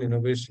rely on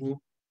innovation,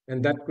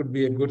 and that could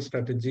be a good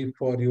strategy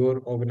for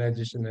your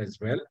organization as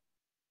well.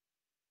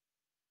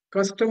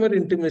 Customer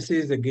intimacy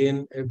is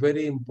again a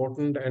very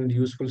important and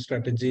useful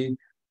strategy,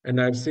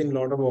 and I've seen a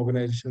lot of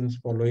organizations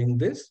following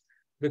this,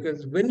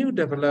 because when you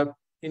develop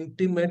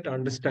intimate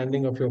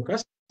understanding of your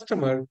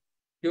customer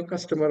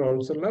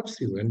also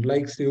loves you and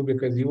likes you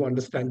because you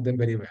understand them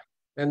very well.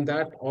 And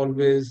that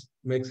always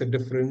makes a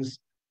difference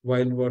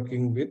while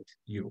working with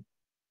you.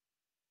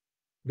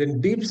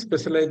 Then deep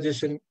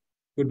specialization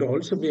could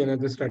also be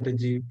another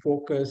strategy.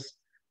 Focus,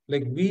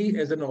 like we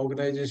as an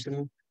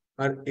organization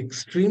are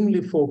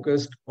extremely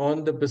focused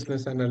on the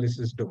business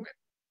analysis domain.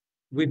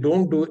 We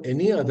don't do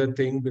any other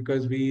thing,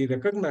 because we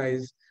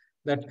recognize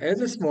that as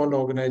a small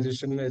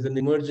organization, as an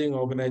emerging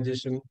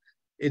organization,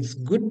 it's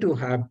good to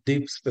have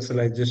deep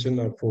specialization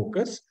or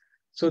focus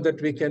so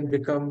that we can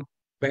become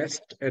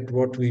best at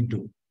what we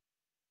do.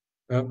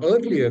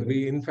 Earlier,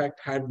 we in fact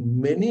had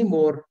many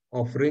more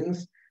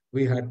offerings.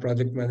 We had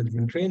project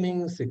management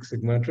training, Six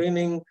Sigma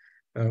training,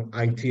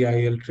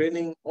 ITIL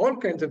training, all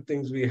kinds of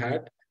things we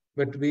had,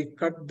 but we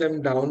cut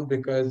them down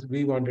because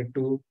we wanted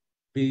to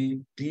be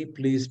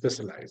deeply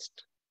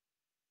specialized.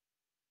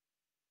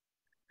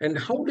 And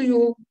how do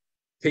you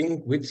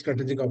think which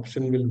strategic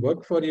option will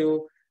work for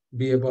you?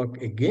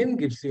 BABOK again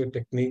gives you a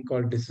technique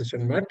called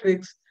decision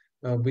matrix,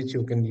 which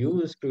you can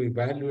use to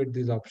evaluate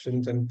these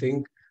options and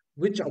think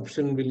which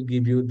option will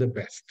give you the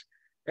best.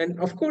 And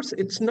of course,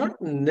 it's not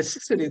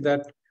necessary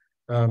that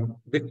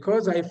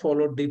because I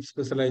follow deep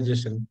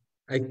specialization,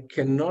 I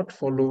cannot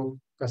follow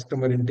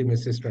customer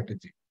intimacy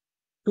strategy.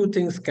 Two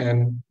things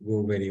can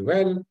go very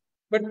well,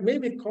 but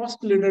maybe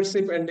cost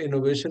leadership and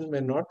innovation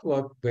may not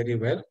work very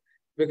well,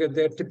 because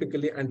they're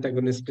typically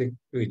antagonistic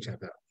to each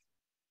other.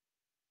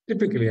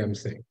 Typically, I'm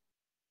saying.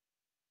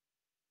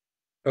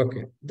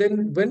 Okay.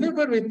 Then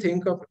whenever we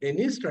think of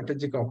any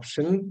strategic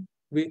option,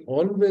 we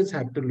always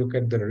have to look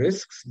at the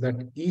risks that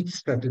each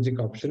strategic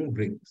option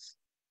brings,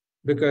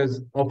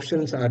 because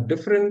options are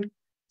different.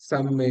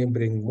 some may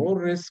bring more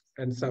risk,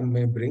 and some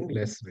may bring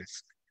less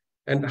risk.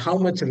 And how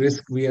much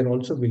risk we are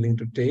also willing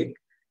to take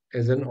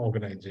as an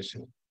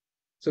organization.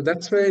 So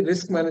that's why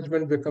risk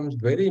management becomes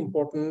very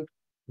important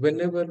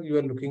whenever you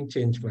are looking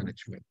change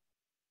management.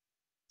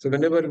 So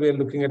whenever we are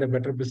looking at a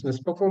better business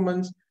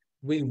performance,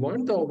 we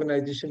want the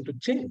organization to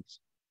change.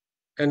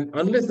 And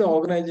unless the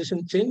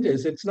organization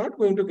changes, it's not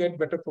going to get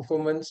better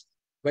performance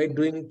by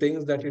doing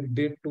things that it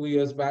did 2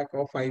 years back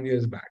or 5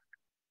 years back.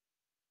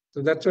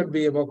 So that's what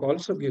BABOK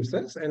also gives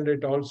us. And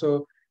it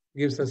also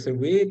gives us a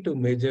way to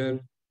measure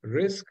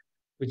risk,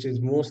 which is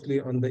mostly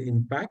on the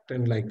impact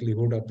and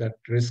likelihood of that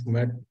risk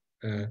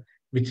uh,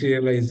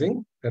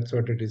 materializing. That's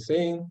what it is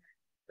saying.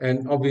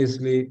 And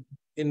obviously,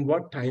 in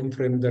what time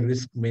frame the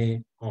risk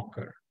may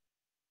occur.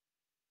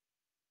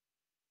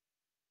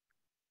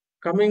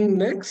 Coming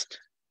next,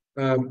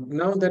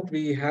 now that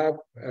we have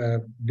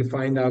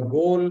defined our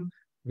goal,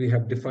 we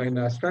have defined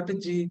our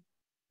strategy,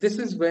 this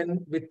is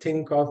when we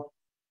think of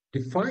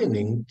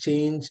defining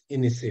change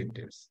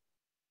initiatives,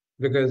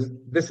 because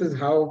this is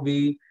how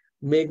we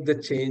make the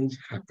change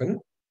happen.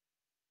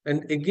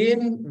 And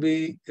again,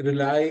 we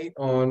rely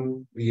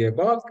on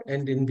BABOK,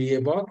 and in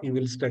BABOK, you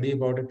will study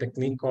about a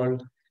technique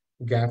called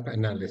gap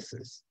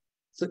analysis.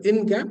 So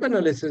in gap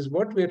analysis,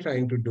 what we're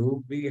trying to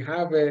do, we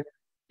have a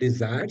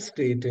desired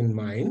state in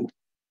mind,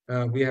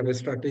 we have a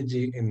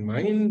strategy in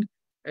mind,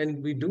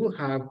 and we do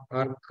have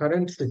our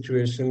current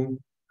situation,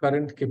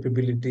 current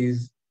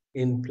capabilities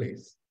in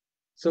place.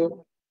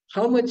 So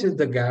how much is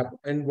the gap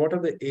and what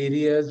are the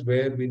areas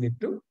where we need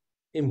to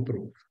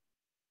improve?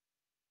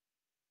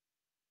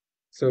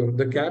 So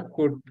the gap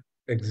could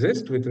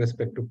exist with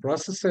respect to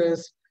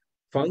processes,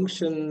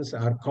 functions,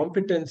 our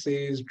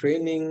competencies,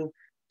 training,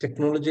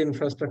 technology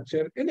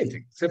infrastructure,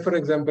 anything. Say, for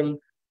example,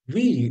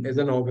 we as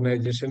an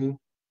organization,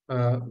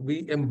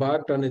 we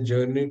embarked on a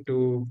journey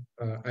to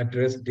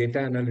address data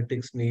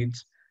analytics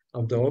needs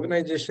of the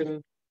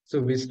organization. So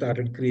we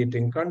started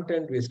creating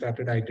content, we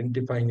started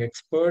identifying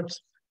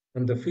experts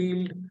in the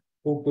field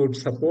who could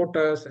support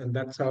us, and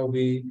that's how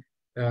we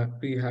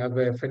have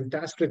a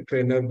fantastic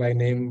trainer by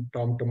name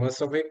Tom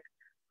Tomasovic,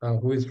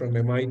 who is from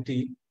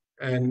MIT,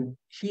 and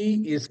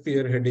he is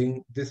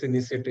spearheading this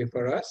initiative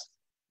for us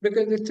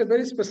because it's a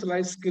very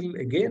specialized skill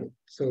again.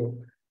 So,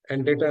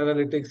 and data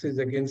analytics is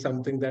again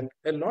something that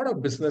a lot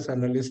of business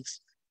analysts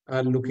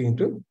are looking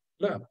to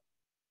learn.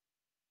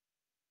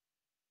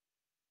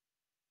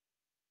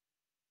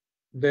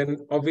 Then,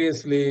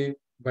 obviously,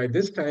 by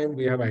this time,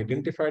 we have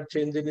identified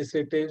change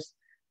initiatives,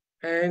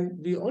 and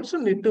we also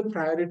need to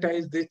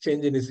prioritize these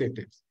change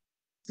initiatives.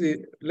 See,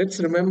 let's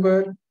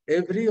remember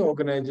every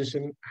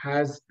organization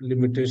has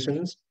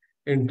limitations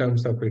in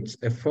terms of its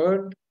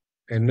effort,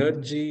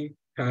 energy,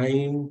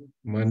 time,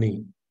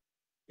 money.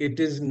 It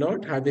is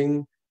not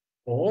having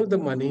all the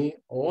money,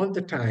 all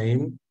the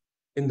time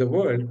in the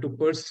world to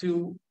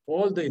pursue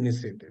all the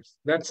initiatives.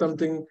 That's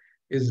something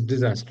is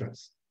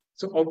disastrous.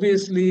 So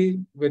obviously,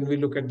 when we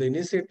look at the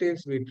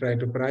initiatives, we try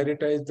to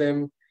prioritize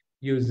them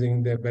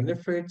using their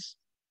benefits,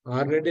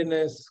 our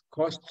readiness,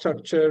 cost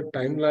structure,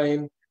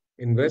 timeline,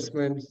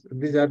 investments.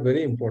 These are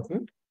very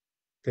important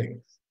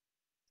things.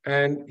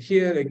 And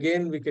here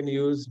again, we can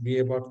use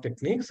BABOK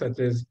techniques such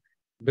as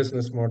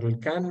business model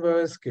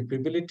canvas,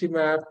 capability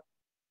map,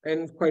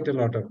 and quite a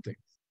lot of things.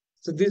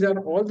 So these are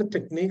all the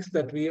techniques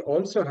that we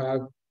also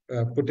have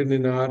put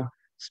in our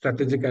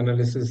strategic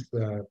analysis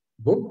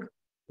book,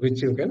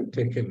 which you can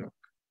take a look.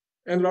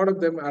 And a lot of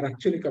them are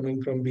actually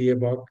coming from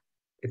BABOK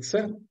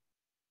itself.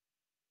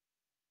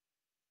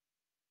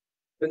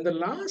 Then the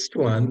last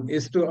one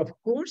is to, of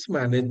course,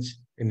 manage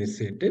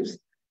initiatives,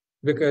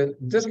 because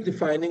just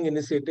defining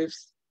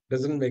initiatives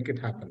doesn't make it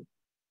happen.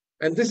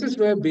 And this is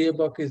where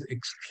BABOK is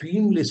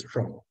extremely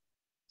strong.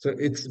 So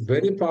it's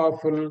very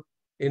powerful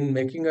in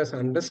making us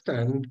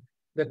understand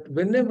that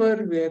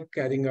whenever we are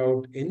carrying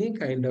out any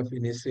kind of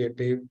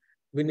initiative,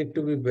 we need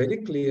to be very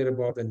clear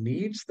about the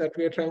needs that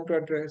we are trying to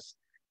address,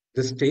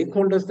 the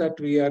stakeholders that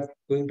we are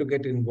going to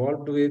get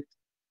involved with,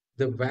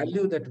 the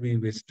value that we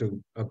wish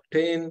to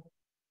obtain,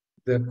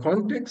 the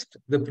context,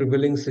 the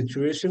prevailing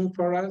situation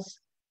for us,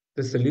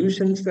 the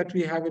solutions that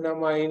we have in our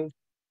mind,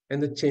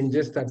 and the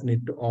changes that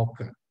need to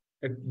occur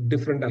at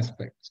different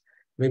aspects.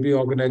 Maybe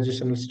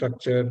organizational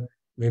structure,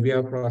 maybe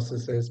our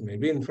processes,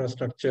 maybe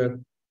infrastructure.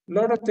 A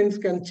lot of things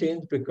can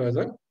change because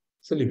of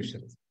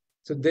solutions.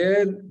 So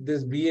there,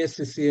 this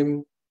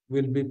BACCM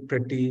will be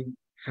pretty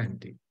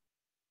handy.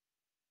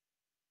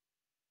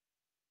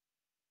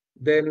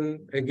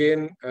 Then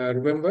again,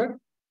 remember,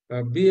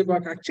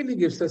 BABOK actually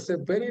gives us a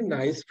very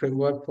nice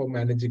framework for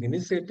managing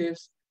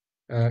initiatives.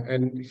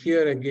 And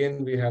here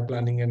again, we have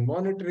planning and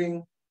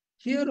monitoring.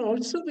 Here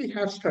also we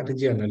have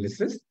strategy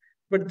analysis,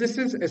 but this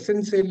is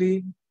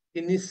essentially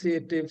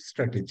initiative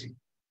strategy,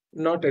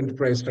 not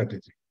enterprise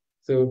strategy.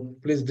 So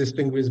please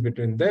distinguish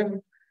between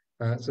them.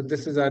 So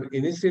this is our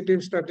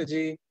initiative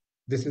strategy.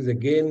 This is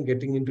again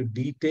getting into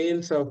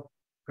details of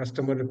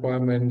customer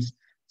requirements,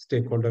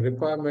 stakeholder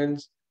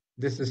requirements.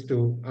 This is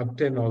to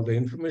obtain all the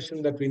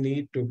information that we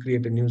need to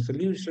create a new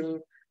solution.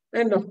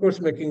 And of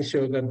course, making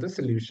sure that the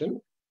solution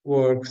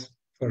works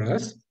for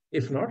us?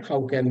 If not,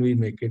 how can we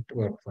make it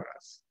work for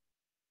us?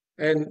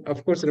 And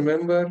of course,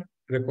 remember,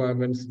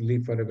 requirements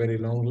live for a very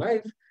long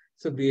life.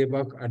 So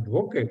BABOK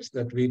advocates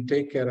that we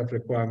take care of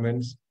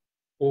requirements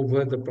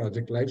over the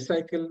project life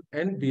cycle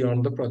and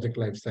beyond the project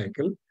life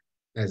cycle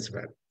as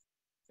well.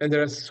 And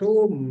there are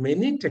so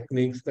many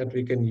techniques that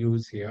we can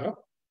use here.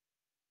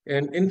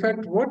 And in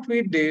fact, what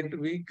we did,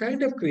 we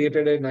kind of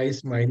created a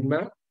nice mind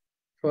map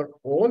for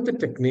all the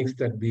techniques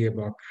that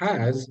BABOK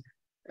has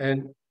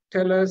and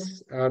tell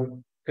us,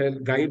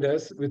 guide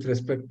us with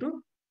respect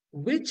to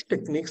which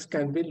techniques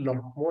can be a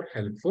lot more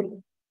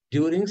helpful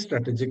during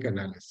strategic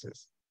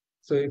analysis.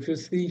 So if you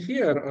see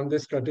here on the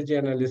strategy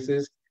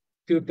analysis,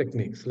 few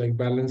techniques like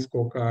balance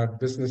scorecard,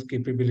 business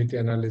capability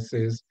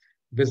analysis,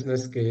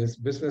 business case,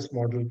 business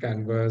model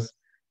canvas,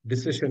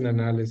 decision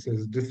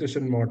analysis,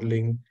 decision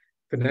modeling,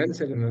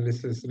 financial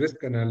analysis,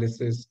 risk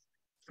analysis,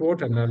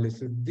 SWOT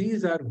analysis.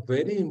 These are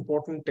very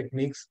important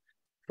techniques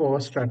for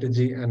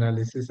strategy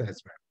analysis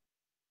as well.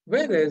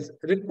 Whereas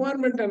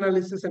requirement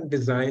analysis and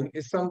design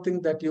is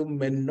something that you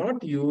may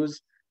not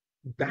use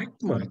that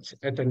much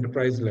at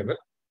enterprise level.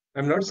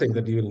 I'm not saying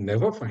that you will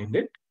never find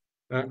it,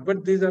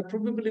 but these are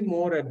probably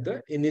more at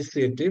the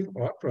initiative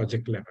or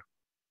project level.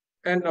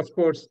 And of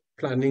course,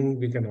 planning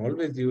we can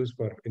always use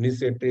for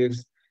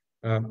initiatives.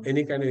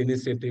 Any kind of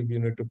initiative you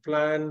need to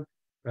plan.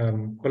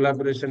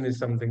 Collaboration is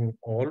something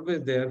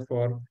always there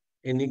for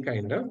any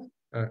kind of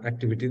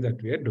activity that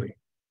we are doing.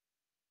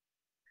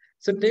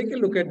 So take a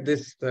look at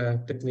this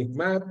technique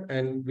map,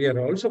 and we are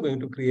also going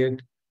to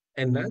create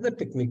another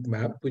technique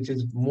map, which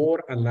is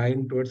more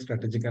aligned towards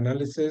strategic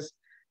analysis,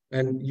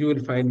 and you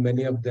will find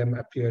many of them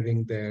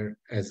appearing there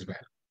as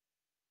well.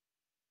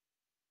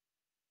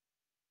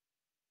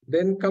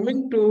 Then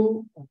coming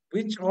to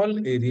which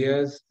all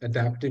areas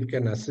Adaptive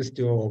can assist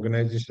your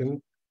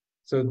organization.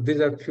 So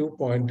these are few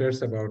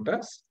pointers about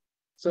us.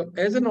 So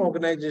as an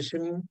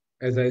organization,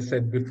 as I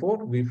said before,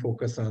 we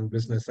focus on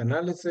business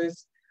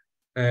analysis.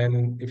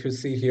 And if you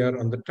see here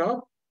on the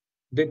top,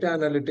 data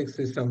analytics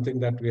is something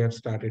that we have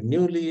started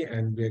newly,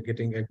 and we are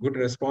getting a good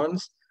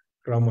response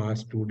from our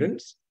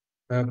students.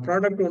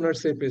 Product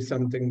ownership is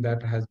something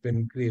that has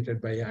been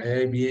created by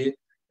IIBA,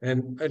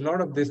 and a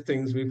lot of these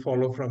things we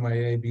follow from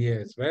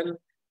IIBA as well.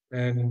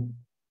 And,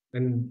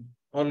 and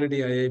already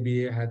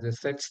IIBA has a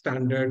set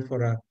standard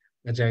for a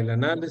agile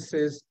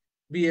analysis.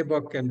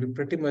 BABOK can be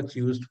pretty much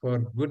used for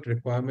good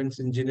requirements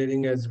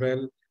engineering as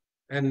well.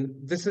 And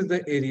this is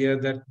the area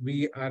that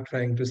we are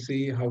trying to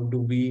see how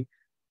do we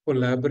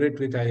collaborate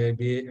with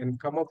IIBA and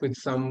come up with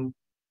some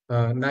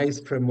nice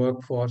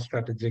framework for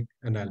strategic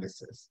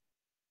analysis.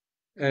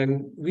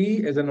 And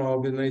we as an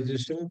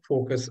organization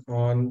focus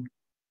on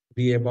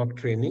BABOK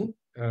training,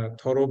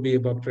 thorough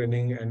BABOK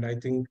training. And I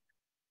think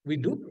we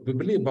do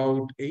probably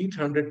about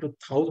 800 to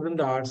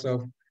 1,000 hours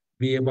of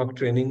BABOK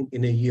training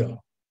in a year.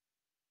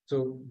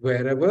 So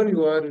wherever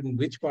you are, in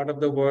which part of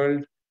the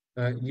world,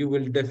 you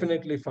will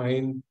definitely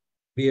find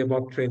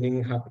BABOK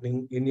training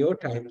happening in your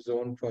time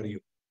zone for you.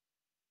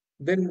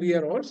 Then we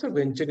are also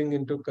venturing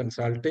into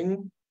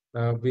consulting.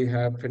 We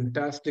have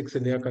fantastic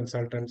senior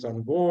consultants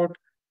on board.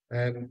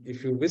 And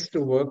if you wish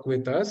to work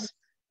with us,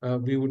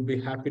 we would be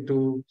happy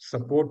to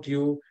support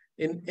you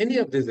in any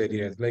of these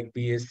areas like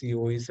BA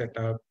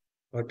setup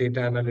or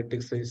data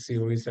analytics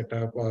COE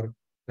setup or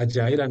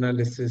agile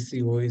analysis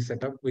COE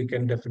setup. We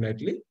can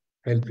definitely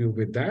help you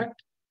with that.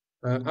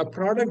 Our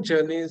product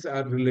journeys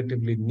are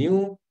relatively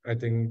new. I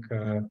think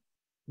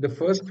the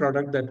first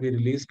product that we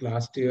released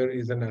last year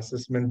is an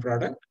assessment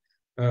product,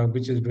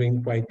 which is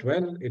doing quite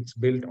well. It's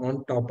built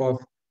on top of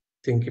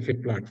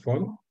Thinkific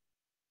platform.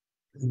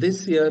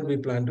 This year, we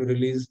plan to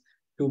release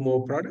two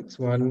more products.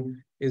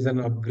 One is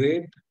an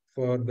upgrade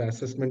for the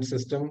assessment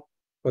system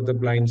for the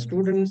blind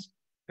students,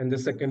 and the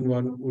second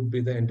one would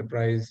be the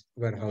enterprise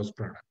warehouse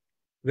product,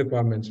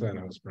 requirements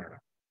warehouse product.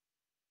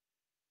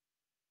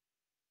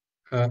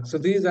 So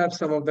these are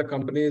some of the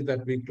companies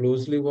that we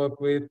closely work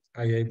with.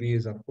 IIB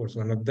is, of course,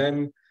 one of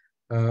them.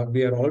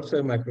 We are also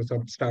a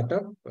Microsoft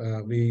startup.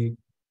 We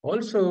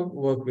also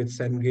work with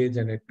Cengage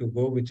and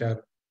Ed2Go, which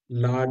are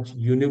large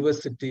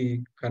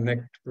university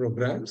connect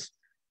programs.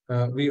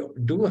 We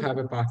do have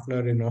a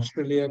partner in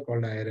Australia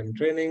called IRM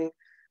Training,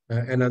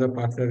 another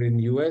partner in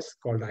US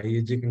called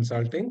IAG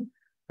Consulting.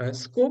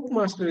 Scope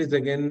Master is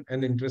again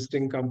an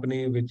interesting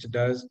company which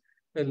does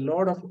a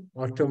lot of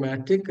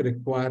automatic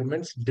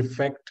requirements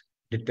defect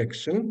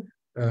detection.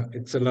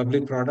 It's a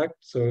lovely product.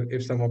 So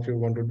if some of you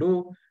want to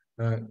do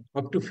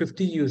up to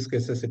 50 use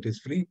cases, it is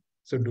free.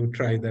 So do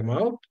try them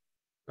out.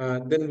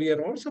 Then we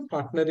are also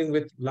partnering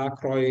with La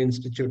Croix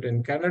Institute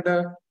in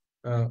Canada,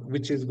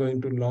 which is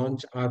going to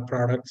launch our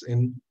products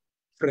in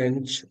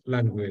French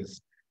language.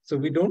 So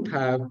we don't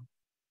have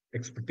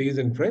expertise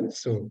in French,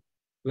 so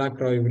La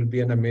Croix will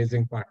be an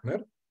amazing partner.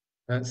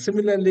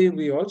 Similarly,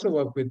 we also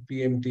work with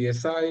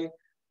PMTSI,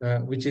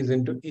 which is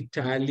into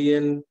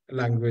Italian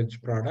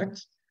language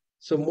products.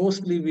 So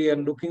mostly we are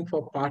looking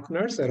for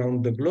partners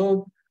around the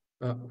globe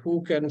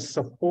who can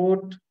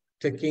support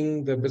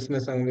taking the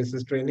business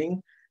analysis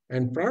training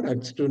and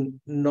products to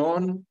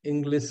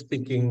non-English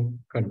speaking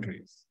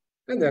countries.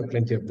 And there are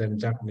plenty of them: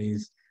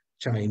 Japanese,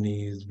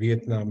 Chinese,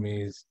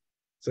 Vietnamese.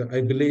 So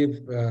I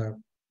believe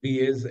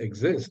BAs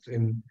exist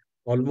in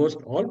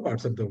almost all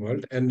parts of the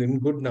world and in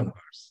good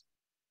numbers.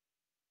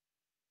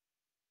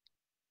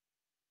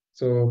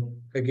 So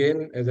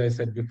again, as I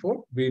said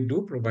before, we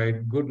do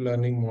provide good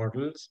learning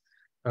models,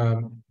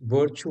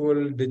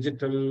 virtual,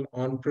 digital,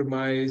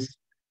 on-premise,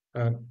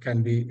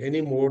 can be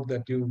any mode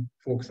that you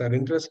folks are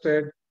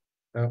interested.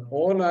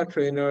 All our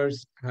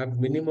trainers have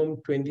minimum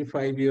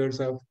 25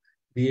 years of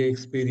BA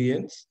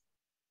experience.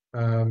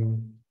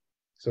 Um,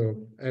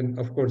 and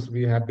of course,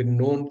 we have been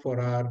known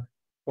for our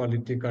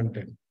quality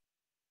content.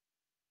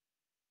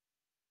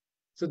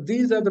 So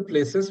these are the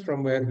places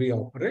from where we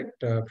operate,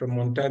 from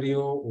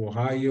Ontario,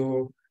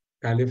 Ohio,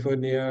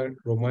 California,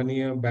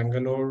 Romania,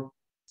 Bangalore,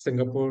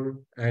 Singapore,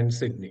 and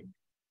Sydney.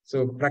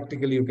 So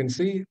practically you can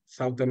see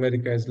South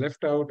America is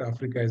left out,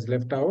 Africa is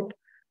left out,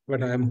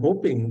 but I'm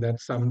hoping that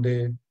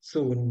someday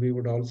soon we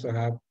would also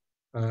have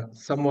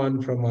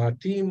someone from our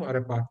team or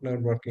a partner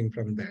working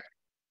from there.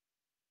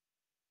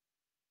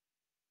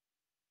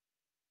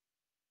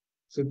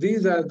 So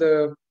these are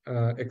the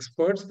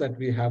experts that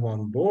we have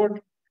on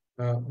board.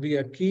 We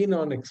are keen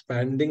on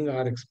expanding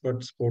our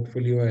experts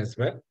portfolio as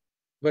well.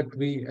 But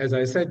we, as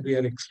I said, we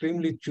are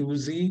extremely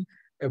choosy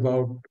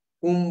about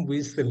whom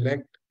we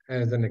select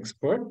as an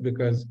expert,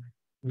 because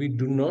we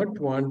do not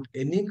want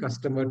any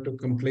customer to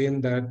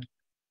complain that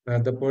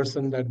the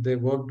person that they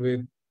worked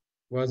with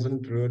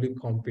wasn't really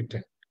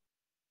competent.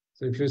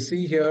 So if you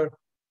see here,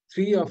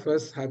 three of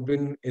us have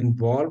been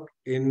involved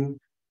in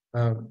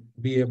uh,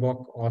 BA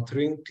BABOK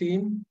authoring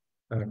team,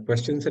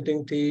 question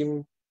setting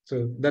team.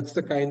 So that's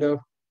the kind of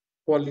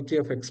quality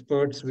of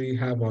experts we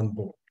have on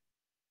board.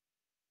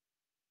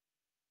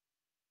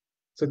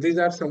 So these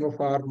are some of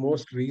our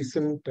most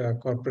recent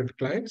corporate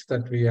clients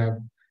that we have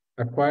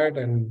acquired,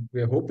 and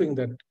we are hoping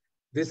that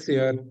this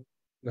year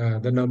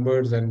the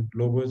numbers and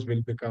logos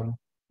will become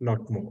a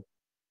lot more.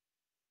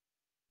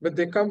 But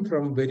they come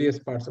from various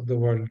parts of the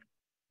world: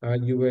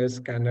 US,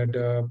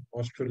 Canada,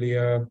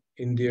 Australia,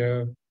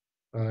 India,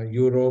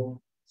 Europe.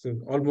 So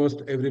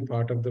almost every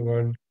part of the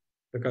world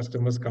the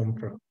customers come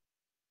from.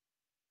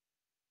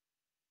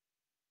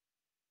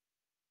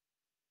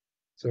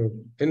 So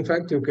in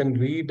fact, you can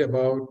read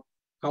about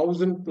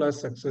 1,000+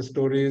 success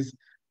stories,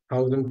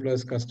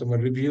 1,000+ customer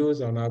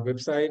reviews on our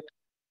website.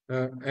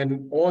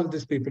 And all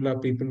these people are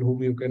people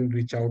whom you can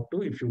reach out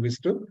to if you wish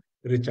to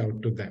reach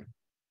out to them.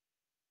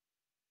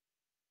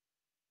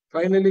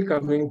 Finally,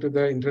 coming to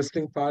the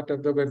interesting part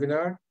of the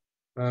webinar,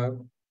 uh,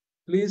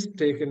 please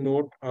take a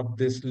note of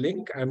this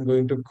link. I'm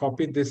going to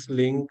copy this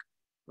link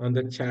on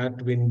the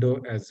chat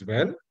window as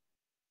well.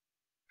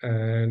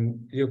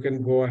 And you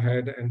can go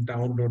ahead and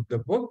download the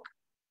book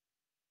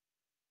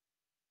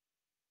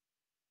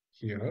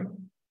here.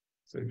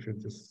 So if you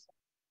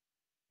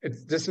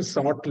it's just a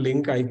short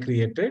link I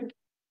created.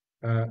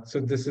 So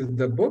this is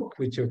the book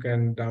which you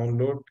can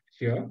download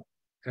here.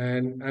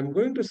 And I'm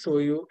going to show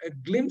you a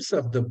glimpse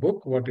of the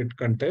book, what it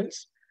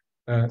contains,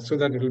 so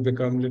that it will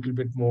become a little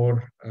bit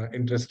more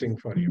interesting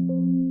for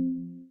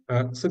you.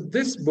 So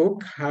this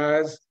book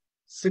has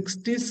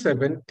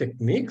 67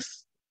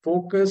 techniques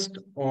focused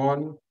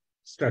on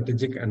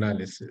strategic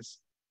analysis.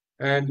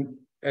 And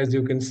as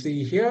you can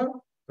see here,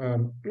 a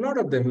lot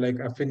of them, like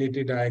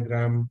affinity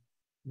diagram,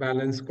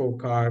 balance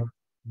scorecard,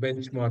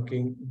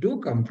 benchmarking, do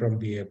come from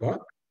BA BABOK.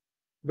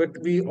 But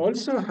we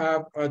also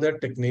have other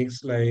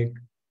techniques like,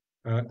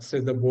 say,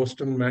 the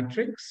Boston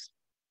Matrix,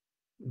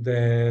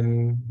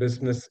 then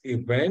business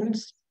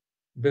events,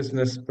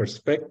 business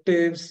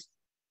perspectives,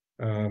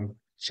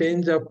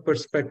 change of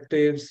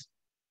perspectives.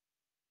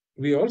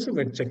 We also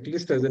made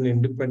checklist as an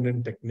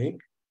independent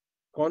technique,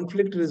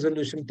 conflict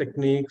resolution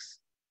techniques,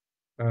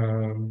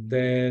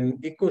 then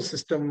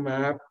ecosystem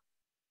map,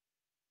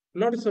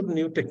 lots of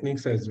new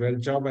techniques as well,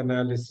 job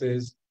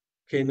analysis,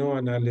 Kano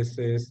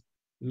analysis,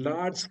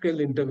 large-scale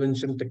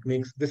intervention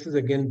techniques. This is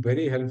again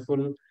very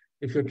helpful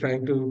if you're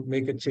trying to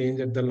make a change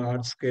at the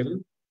large scale.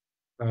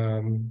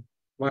 Um,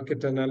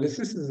 Market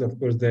analysis is, of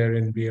course, there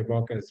in BA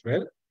BABOK as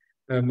well.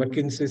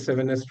 McKinsey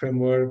 7S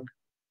framework,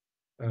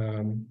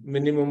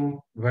 minimum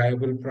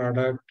viable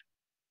product,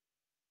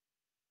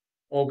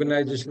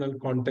 organizational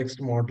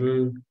context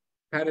model,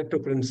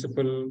 Pareto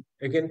principle.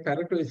 Again,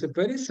 Pareto is a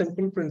very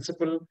simple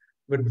principle,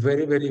 but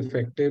very, very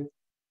effective.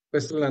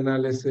 Pestle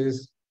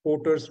analysis,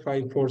 Porter's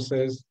five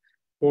forces,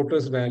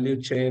 Porter's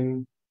value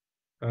chain,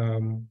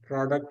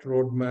 product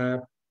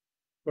roadmap,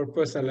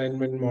 purpose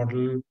alignment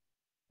model,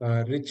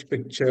 rich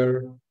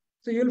picture.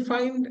 So you'll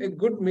find a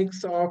good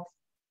mix of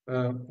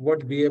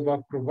what BA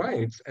BABOK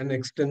provides, an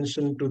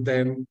extension to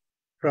them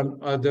from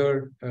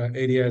other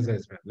areas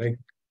as well, like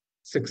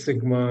Six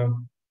Sigma,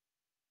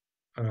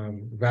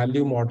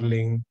 value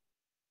modeling.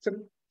 So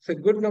it's a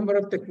good number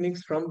of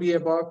techniques from BA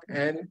BABOK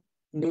and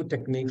new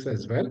techniques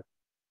as well.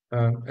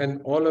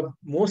 And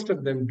most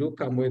of them do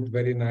come with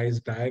very nice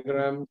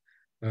diagram,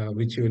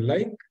 which you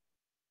like.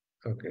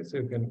 Okay, so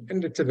you can,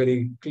 and it's a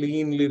very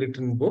cleanly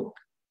written book.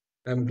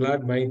 I'm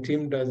glad my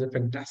team does a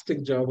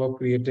fantastic job of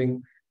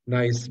creating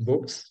nice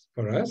books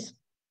for us.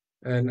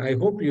 And I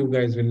hope you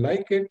guys will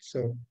like it.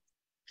 So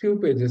few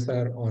pages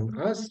are on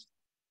us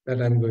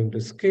that I'm going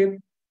to skip.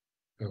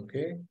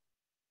 Okay.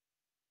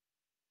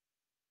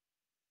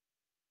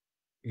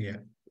 Yeah.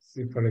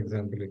 See, for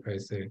example, if I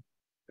say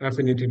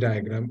affinity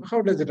diagram,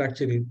 how does it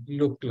actually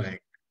look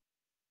like?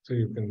 So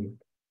you can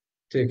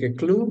take a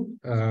clue.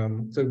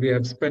 So we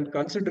have spent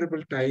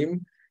considerable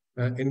time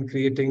in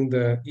creating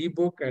the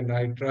ebook, and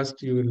I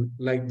trust you will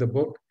like the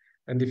book.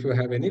 And if you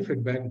have any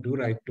feedback, do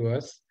write to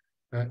us.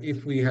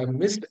 If we have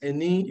missed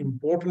any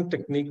important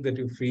technique that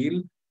you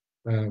feel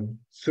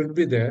should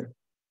be there,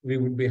 we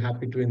would be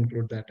happy to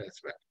include that as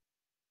well.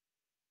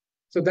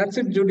 So that's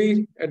it,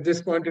 Judy. At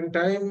this point in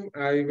time,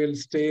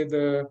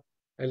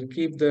 I'll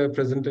keep the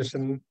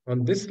presentation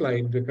on this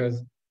slide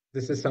because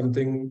this is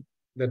something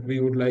that we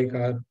would like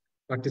our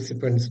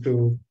participants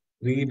to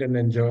read and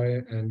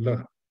enjoy and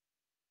learn.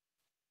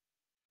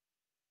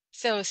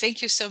 So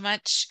thank you so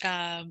much,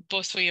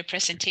 both for your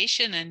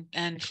presentation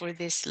and for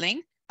this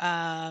link.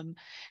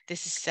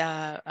 This is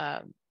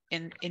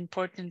an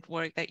important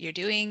work that you're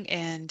doing,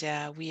 and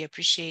we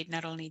appreciate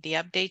not only the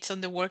updates on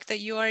the work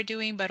that you are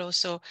doing, but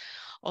also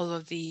all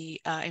of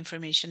the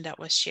information that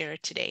was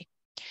shared today.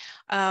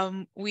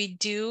 We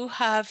do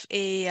have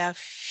a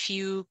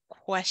few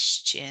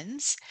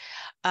questions.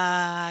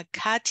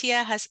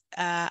 Katia has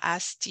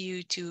asked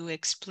you to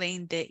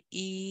explain the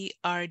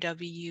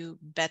ERW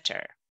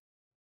better.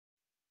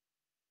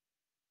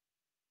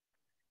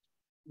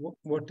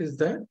 What is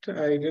that?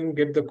 I didn't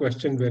get the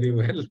question very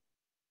well.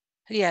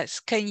 Yes,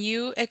 can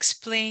you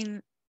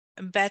explain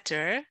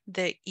better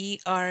the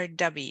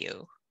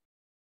ERW?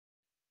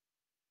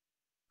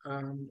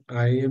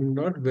 I am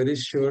not very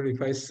sure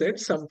if I said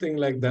something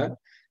like that.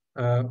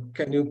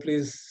 Can you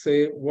please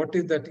say what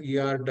is that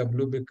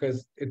ERW?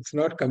 Because it's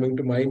not coming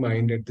to my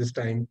mind at this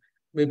time.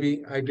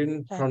 Maybe I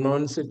didn't Okay.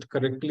 pronounce it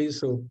correctly.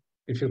 So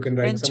if you can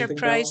write something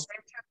down.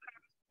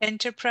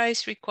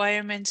 Enterprise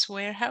Requirements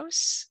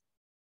Warehouse.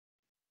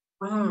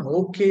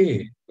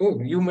 Okay.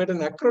 Oh, you made an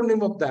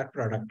acronym of that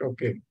product.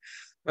 Okay.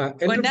 Well,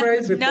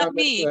 Enterprise not requirements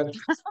me, were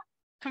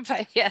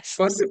but yes.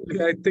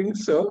 possibly, I think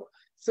so.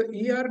 So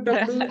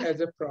ERW as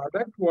a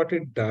product, what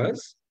it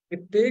does,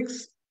 it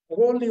takes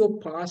all your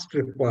past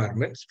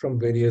requirements from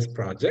various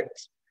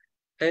projects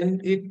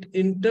and it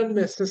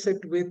intermesses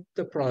it with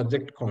the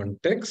project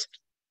context.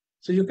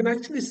 So you can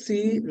actually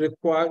see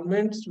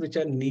requirements which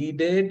are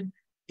needed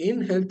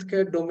in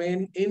healthcare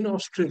domain in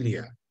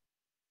Australia,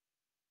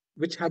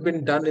 which have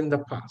been done in the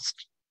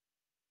past.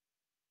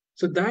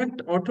 So that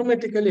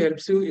automatically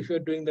helps you if you're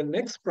doing the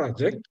next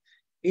project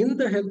in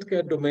the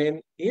healthcare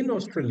domain in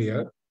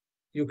Australia,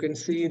 you can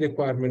see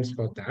requirements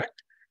for that.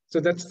 So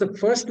that's the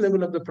first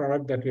level of the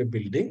product that we're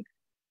building.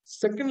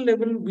 Second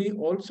level, we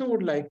also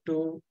would like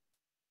to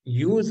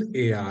use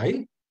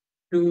AI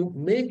to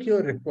make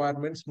your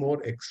requirements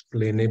more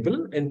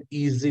explainable and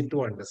easy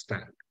to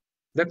understand.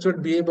 That's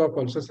what BABOK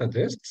also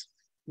suggests,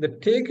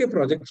 that take a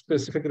project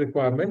specific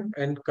requirement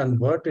and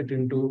convert it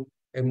into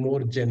a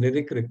more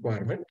generic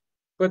requirement.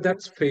 But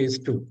that's phase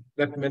two.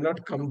 That may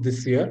not come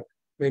this year.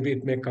 Maybe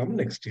it may come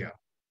next year.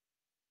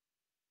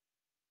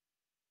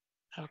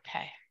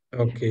 Okay.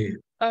 Okay.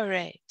 All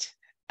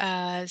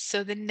right.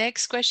 So the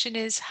next question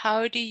is,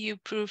 how do you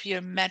prove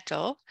your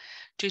mettle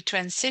to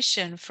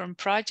transition from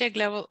project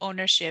level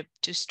ownership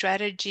to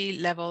strategy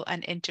level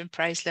and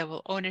enterprise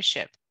level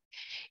ownership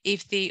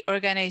if the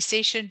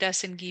organization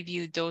doesn't give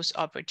you those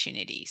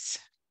opportunities?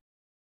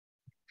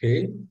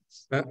 Okay.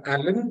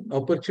 Alan,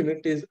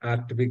 opportunities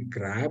are to be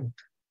grabbed,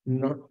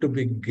 not to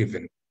be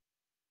given.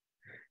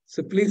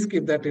 So please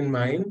keep that in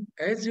mind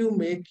as you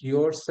make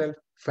yourself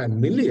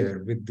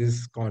familiar with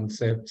these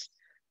concepts,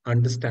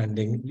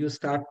 understanding, you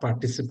start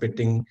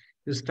participating,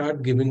 you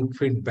start giving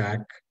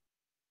feedback,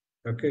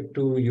 okay,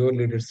 to your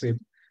leadership,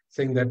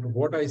 saying that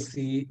what I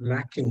see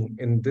lacking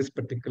in this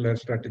particular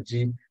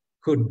strategy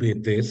could be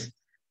this.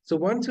 So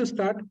once you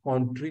start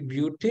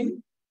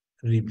contributing,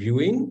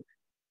 reviewing,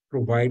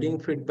 providing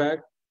feedback,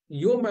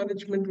 your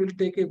management will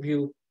take a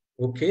view.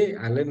 Okay,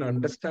 Alan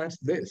understands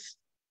this.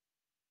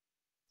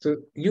 So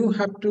you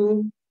have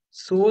to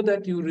so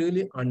that you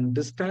really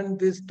understand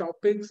these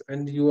topics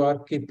and you are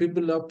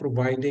capable of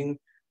providing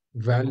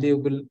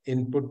valuable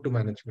input to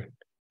management.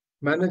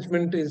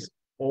 Management is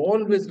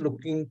always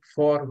looking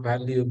for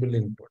valuable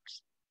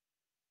inputs.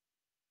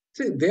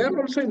 See, they are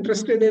also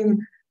interested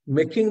in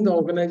making the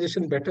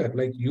organization better.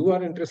 Like you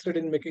are interested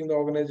in making the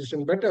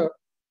organization better.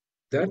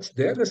 That's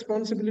their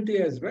responsibility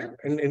as well.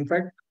 And in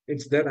fact,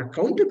 it's their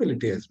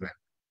accountability as well.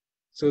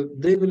 So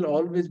they will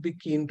always be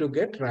keen to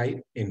get right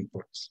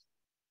inputs.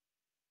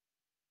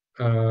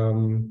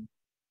 Um,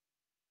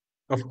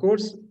 of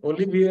course,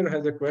 Olivier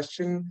has a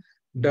question.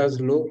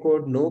 Does low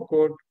code, no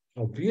code?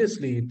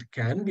 Obviously, it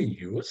can be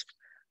used.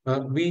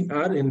 We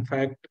are, in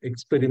fact,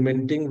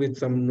 experimenting with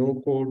some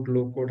no code,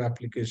 low code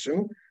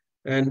application.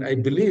 And I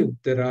believe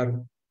there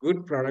are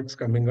good products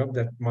coming up.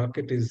 That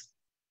market is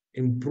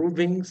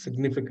improving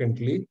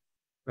significantly.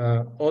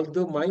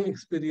 Although my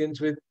experience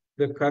with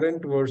the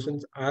current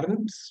versions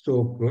aren't so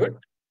good.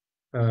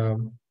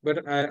 But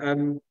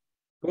I'm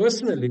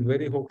personally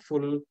very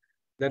hopeful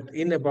that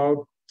in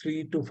about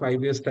 3 to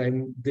 5 years'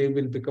 time, they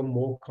will become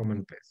more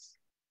commonplace.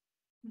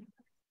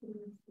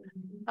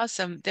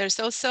 Awesome. There's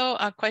also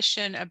a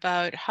question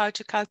about how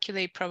to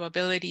calculate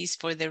probabilities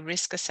for the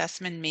risk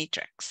assessment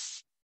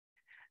matrix.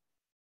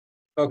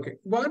 Okay,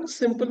 one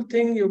simple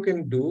thing you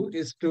can do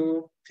is to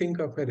think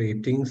of a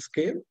rating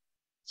scale.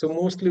 So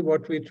mostly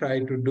what we try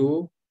to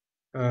do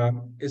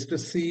is to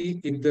see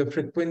if the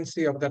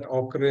frequency of that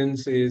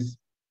occurrence is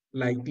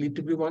likely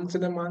to be once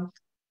in a month,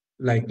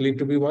 likely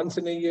to be once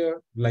in a year,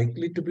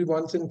 likely to be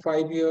once in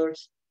 5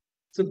 years.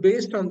 So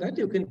based on that,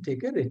 you can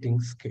take a rating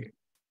scale.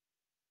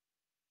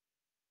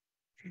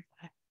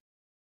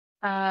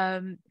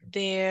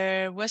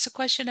 There was a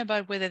question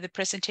about whether the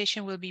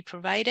presentation will be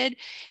provided.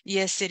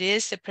 Yes, it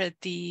is.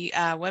 The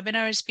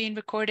webinar is being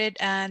recorded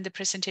and the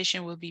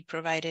presentation will be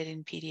provided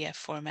in PDF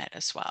format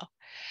as well.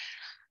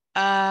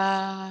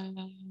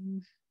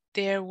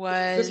 There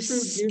Just to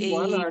was give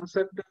one a...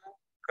 answer to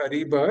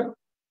Kariba,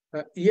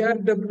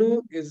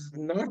 ERW is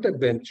not a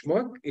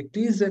benchmark, it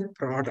is a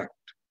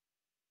product.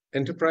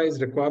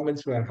 Enterprise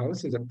Requirements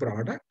Warehouse is a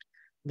product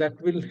that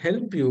will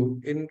help you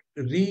in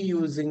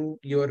reusing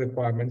your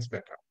requirements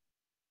better.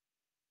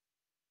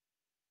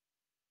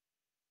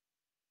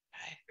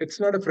 It's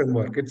not a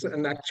framework, it's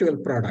an actual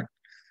product.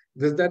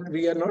 Just that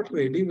we are not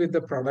ready with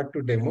the product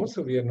to demo,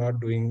 so we are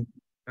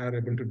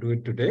able to do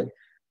it today.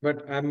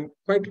 But I'm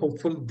quite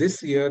hopeful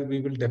this year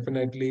we will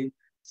definitely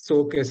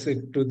showcase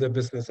it to the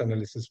business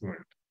analysis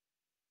world.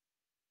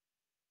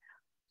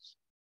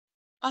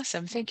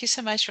 Awesome. Thank you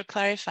so much for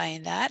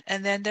clarifying that.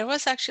 And then there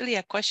was actually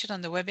a question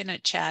on the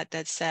webinar chat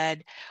that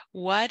said,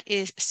 what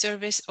is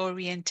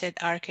service-oriented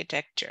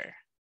architecture?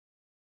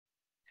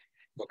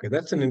 Okay,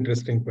 that's an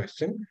interesting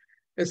question.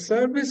 A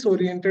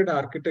service-oriented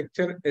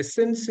architecture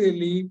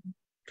essentially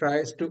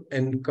tries to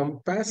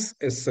encompass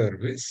a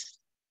service,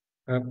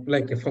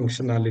 like a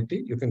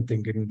functionality, you can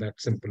think in that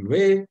simple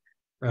way,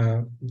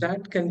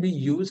 that can be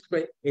used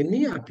by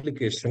any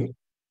application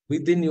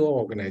within your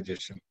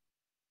organization.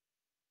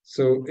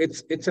 So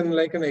it's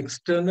like an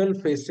external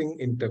facing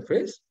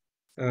interface,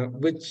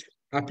 which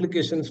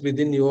applications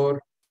within your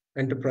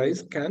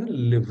enterprise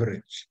can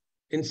leverage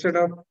instead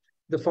of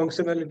the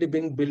functionality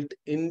being built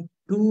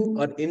into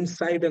or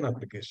inside an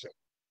application.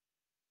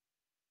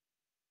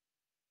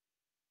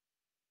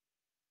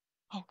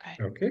 Okay.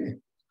 Okay.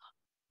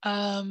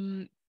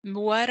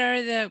 What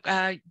are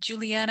the,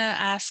 Juliana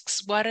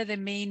asks, what are the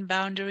main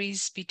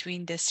boundaries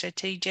between the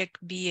strategic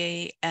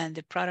BA and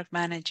the product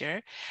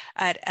manager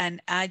at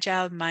an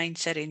agile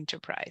mindset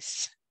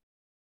enterprise?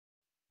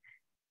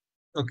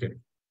 Okay.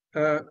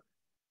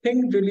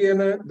 Think,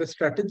 Juliana, the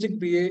strategic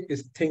BA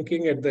is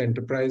thinking at the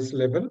enterprise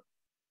level.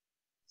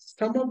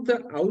 Some of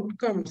the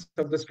outcomes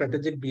of the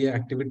strategic BA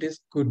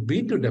activities could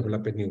be to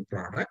develop a new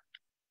product.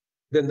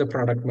 Then the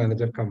product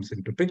manager comes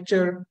into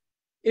picture.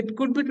 It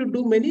could be to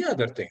do many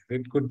other things.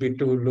 It could be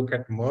to look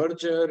at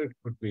merger. It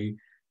could be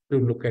to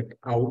look at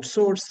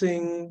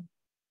outsourcing.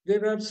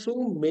 There are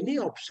so many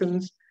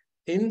options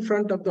in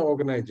front of the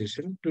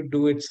organization to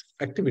do its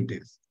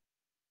activities.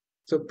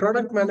 So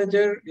product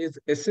manager is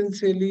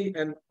essentially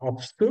an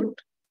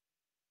offshoot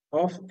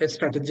of a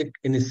strategic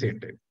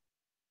initiative.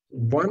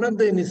 One of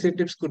the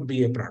initiatives could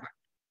be a product.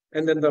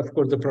 And then, of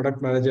course, the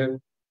product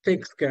manager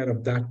takes care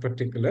of that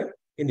particular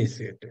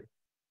initiative.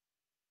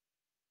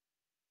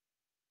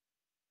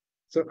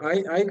 So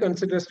I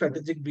consider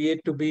strategic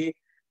BA to be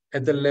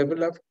at the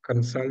level of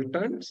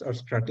consultants or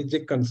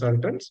strategic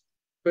consultants.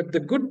 But the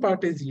good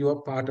part is you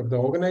are part of the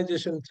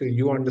organization, so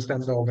you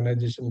understand the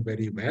organization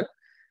very well,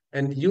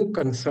 and you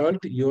consult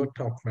your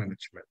top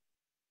management.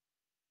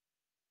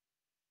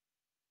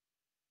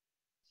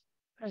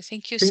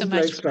 Thank you so Think much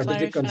like for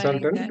strategic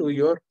clarifying consultant that. to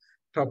your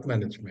top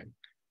management.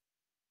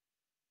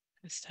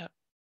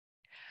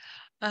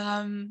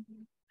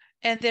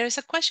 And there's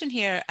a question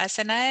here. As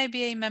an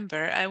IIBA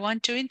member, I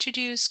want to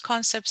introduce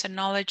concepts and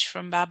knowledge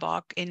from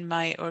Babok in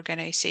my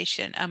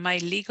organization. Am I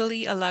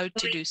legally allowed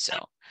to do so?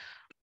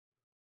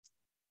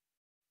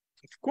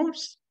 Of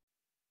course.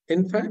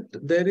 In fact,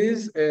 there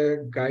is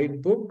a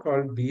guidebook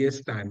called BA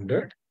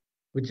Standard,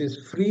 which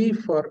is free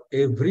for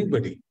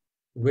everybody,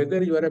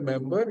 whether you are a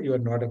member, you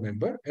are not a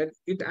member, and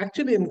it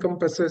actually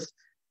encompasses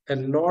a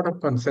lot of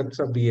concepts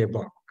of BA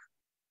BOK.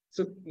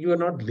 So you are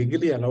not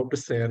legally allowed to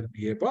share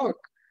BA BOK,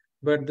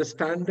 but the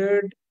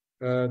standard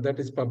that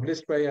is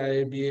published by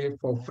IIBA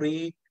for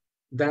free,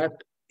 that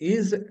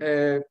is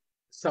a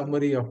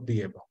summary of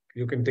BA BOK.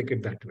 You can take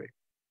it that way.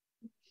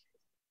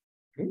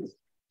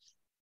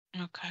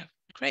 Okay,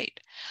 great.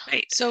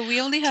 So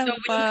we only have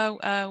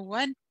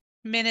 1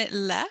 minute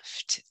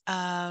left.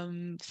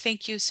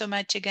 Thank you so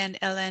much again,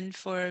 Ellen,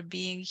 for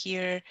being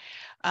here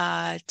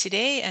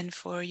today and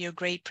for your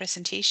great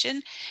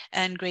presentation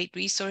and great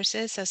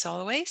resources as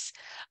always.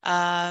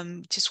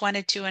 Just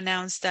wanted to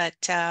announce that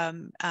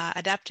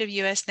Adaptive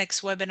US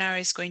next webinar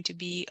is going to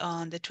be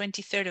on the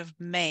 23rd of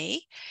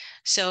May.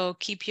 So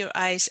keep your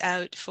eyes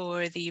out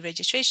for the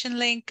registration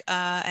link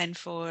and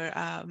for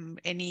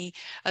any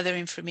other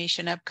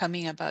information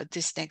upcoming about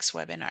this next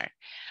webinar.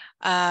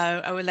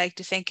 I would like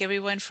to thank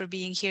everyone for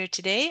being here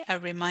today. A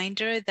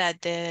reminder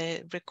that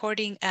the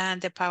recording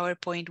and the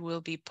PowerPoint will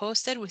be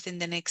posted within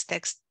the next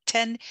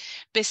 10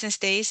 business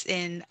days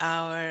in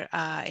our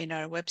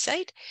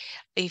website.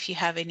 If you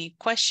have any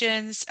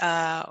questions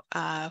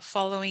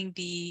following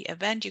the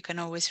event, you can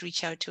always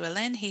reach out to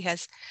Alain. He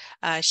has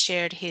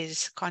shared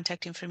his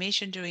contact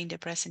information during the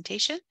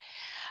presentation.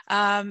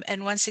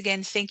 And once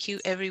again, thank you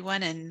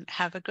everyone and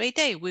have a great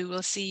day. We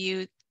will see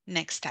you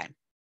next time.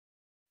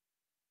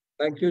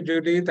 Thank you,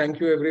 Judy. Thank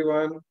you,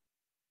 everyone.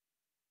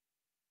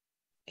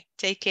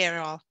 Take care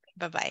all.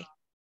 Bye-bye.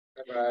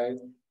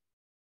 Bye-bye.